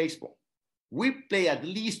plays baseball. We play at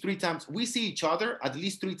least 3 times. We see each other at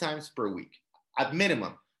least 3 times per week, at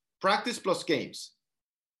minimum. Practice plus games.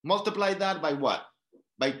 Multiply that by what?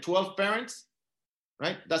 By 12 parents,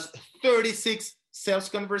 right? That's 36 sales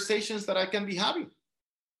conversations that I can be having.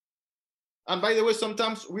 And by the way,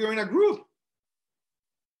 sometimes we are in a group.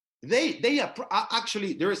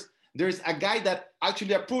 Actually, there's a guy that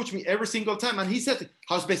actually approached me every single time, and he said,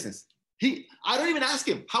 "How's business?" I don't even ask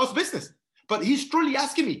him, "How's business?" But he's truly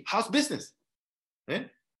asking me, "How's business?" Eh?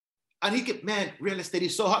 And he kept, "Man, real estate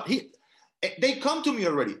is so hot." They come to me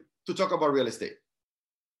already to talk about real estate.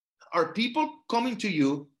 Are people coming to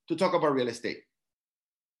you to talk about real estate?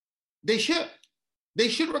 They should. They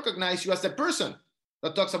should recognize you as a person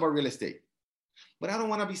that talks about real estate. But I don't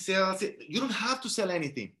want to be sales. You don't have to sell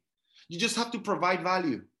anything. You just have to provide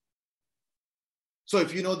value. So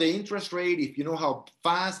if you know the interest rate, if you know how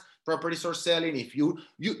fast properties are selling, if you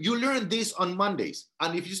learn this on Mondays,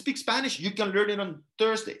 and if you speak Spanish, you can learn it on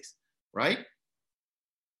Thursdays, right?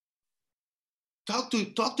 Talk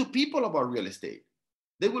to people about real estate.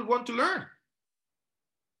 They will want to learn.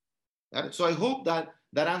 So I hope that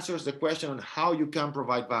answers the question on how you can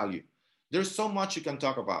provide value. There's so much you can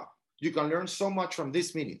talk about. You can learn so much from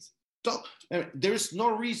these meetings. There's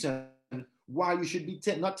no reason why you should be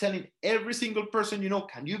not telling every single person you know.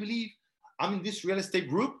 Can you believe I'm in this real estate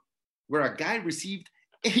group where a guy received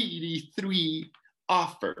 83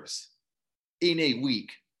 offers in a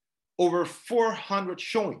week, over 400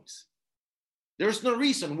 showings? There's no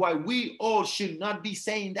reason why we all should not be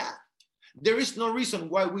saying that. There is no reason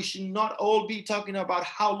why we should not all be talking about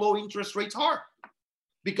how low interest rates are,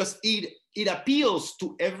 because it appeals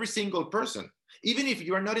to every single person. Even if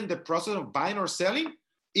you are not in the process of buying or selling,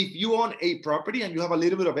 if you own a property and you have a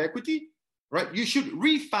little bit of equity, right, you should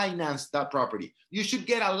refinance that property. You should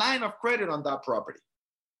get a line of credit on that property.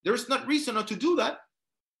 There's no reason not to do that.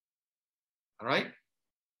 All right.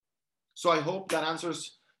 So I hope that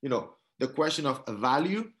answers, the question of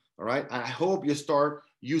value. All right. And I hope you start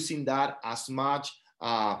using that as much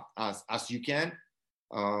as you can.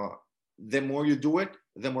 The more you do it,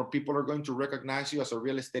 the more people are going to recognize you as a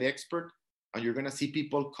real estate expert, and you're going to see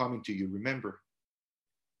people coming to you. Remember,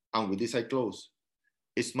 and with this I close,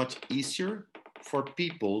 it's much easier for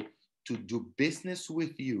people to do business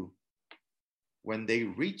with you when they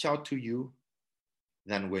reach out to you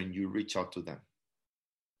than when you reach out to them.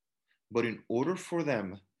 But in order for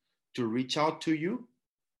them to reach out to you,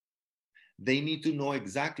 they need to know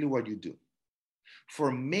exactly what you do.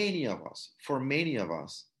 For many of us,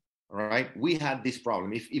 right, we had this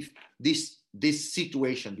problem. If this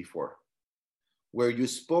situation before, where you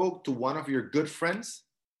spoke to one of your good friends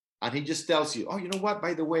and he just tells you, "Oh, you know what,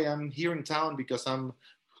 by the way, I'm here in town because I'm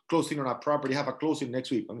closing on a property. I have a closing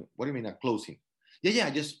next week." I mean, what do you mean a closing? Yeah,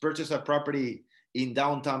 I just purchased a property in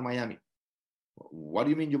downtown Miami. What do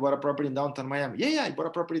you mean you bought a property in downtown Miami? Yeah, I bought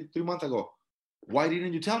a property 3 months ago. Why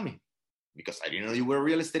didn't you tell me? Because I didn't know you were a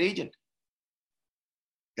real estate agent.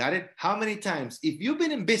 Got it? How many times, if you've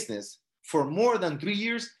been in business for more than 3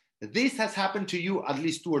 years, this has happened to you at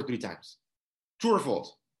least 2 or 3 times. True or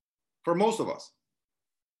false? For most of us,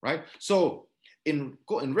 right? So in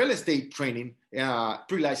real estate training,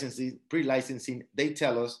 pre-licensing, they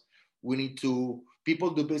tell us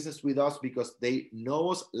people do business with us because they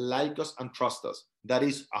know us, like us, and trust us. That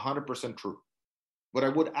is 100% true. But I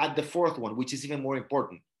would add the 4th one, which is even more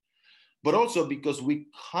important. But also because we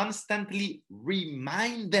constantly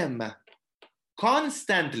remind them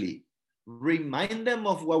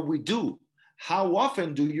of what we do. How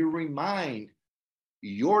often do you remind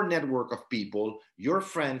your network of people, your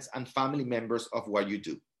friends and family members of what you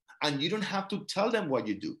do? And you don't have to tell them what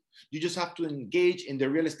you do. You just have to engage in the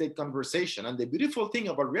real estate conversation. And the beautiful thing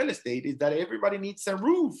about real estate is that everybody needs a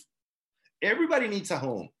roof. Everybody needs a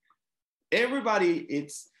home. Everybody,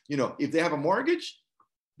 if they have a mortgage,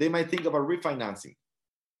 they might think about refinancing.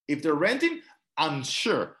 If they're renting, I'm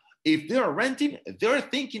sure if they're renting, they're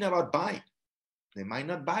thinking about buying. They might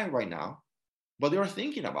not buy right now, but they're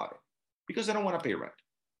thinking about it because they don't want to pay rent.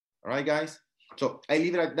 All right, guys? So I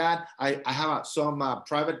leave it at that. I have some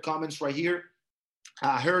private comments right here.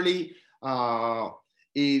 Hurley,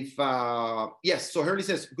 If yes, so Hurley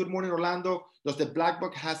says, good morning, Orlando. Does the Black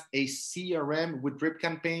Book has a CRM with drip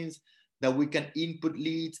campaigns that we can input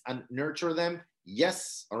leads and nurture them?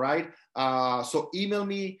 Yes. All right. So email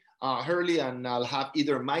me, Hurley, and I'll have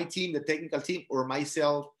either my team, the technical team, or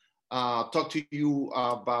myself talk to you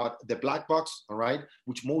about the Black Box. All right,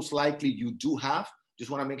 which most likely you do have.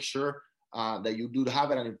 Just want to make sure that you do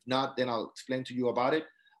have it, and if not, then I'll explain to you about it.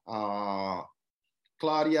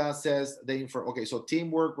 Claudia says the info. Okay, so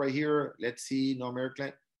teamwork right here. Let's see. No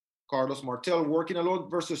American. Carlos Montiel, working alone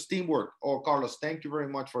versus teamwork. Oh, Carlos, thank you very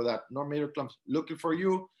much for that. No major clumps. Looking for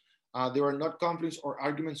you. There are not conflicts or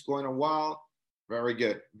arguments going on while. Very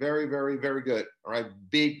good. Very, very, very good. All right.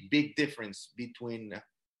 Big, big difference between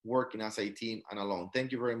working as a team and alone.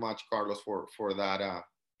 Thank you very much, Carlos, for that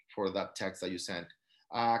text that you sent.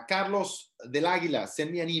 Carlos Del Aguila,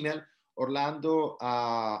 send me an email. Orlando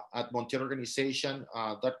at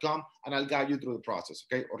montielorganization.com, and I'll guide you through the process,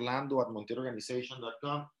 okay? Orlando at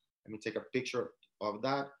montielorganization.com. Let me take a picture of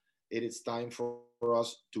that. It is time for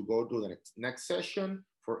us to go to the next session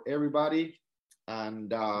for everybody.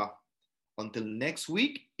 And until next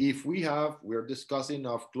week, if we're discussing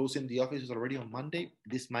of closing the offices already on Monday.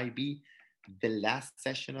 This might be the last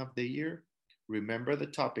session of the year. Remember the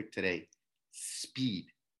topic today,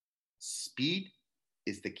 speed. Speed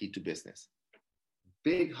is the key to business.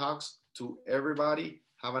 Big hugs to everybody.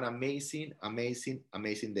 Have an amazing, amazing,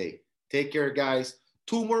 amazing day. Take care, guys.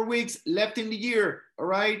 2 more weeks left in the year. All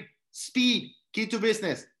right. Speed, key to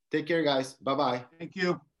business. Take care, guys. Bye-bye. Thank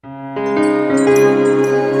you.